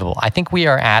unbelievable. I think we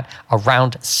are at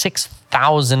around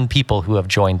 6,000 people who have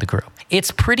joined the group. It's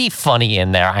pretty funny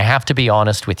in there, I have to be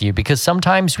honest with you, because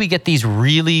sometimes we get these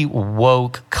really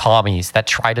woke commies that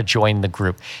try to join the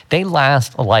group. They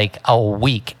last like a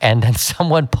week and then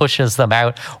someone pushes them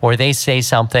out, or they say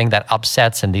something that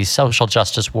upsets, and these social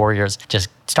justice warriors just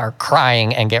start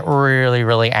crying and get really,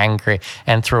 really angry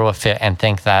and throw a fit and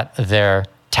think that they're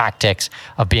tactics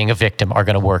of being a victim are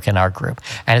going to work in our group.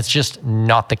 And it's just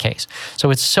not the case.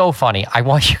 So it's so funny. I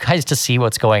want you guys to see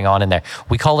what's going on in there.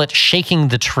 We call it shaking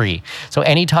the tree. So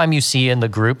anytime you see in the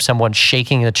group someone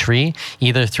shaking the tree,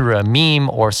 either through a meme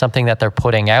or something that they're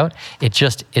putting out,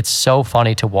 it's so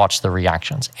funny to watch the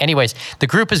reactions. Anyways, the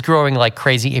group is growing like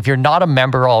crazy. If you're not a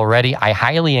member already, I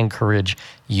highly encourage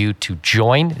you to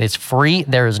join. It's free.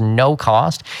 There is no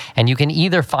cost. And you can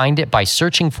either find it by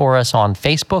searching for us on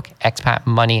Facebook, Expat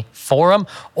Money Forum,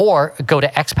 or go to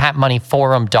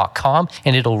expatmoneyforum.com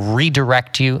and it'll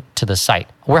redirect you to the site.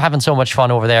 We're having so much fun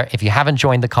over there. If you haven't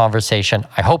joined the conversation,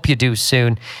 I hope you do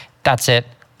soon. That's it.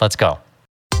 Let's go.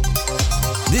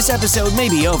 This episode may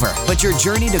be over, but your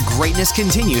journey to greatness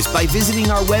continues by visiting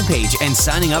our webpage and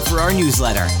signing up for our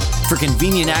newsletter. For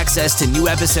convenient access to new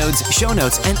episodes, show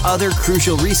notes, and other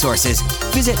crucial resources,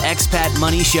 visit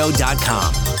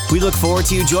expatmoneyshow.com. We look forward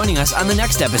to you joining us on the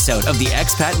next episode of the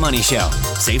Expat Money Show.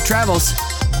 Safe travels.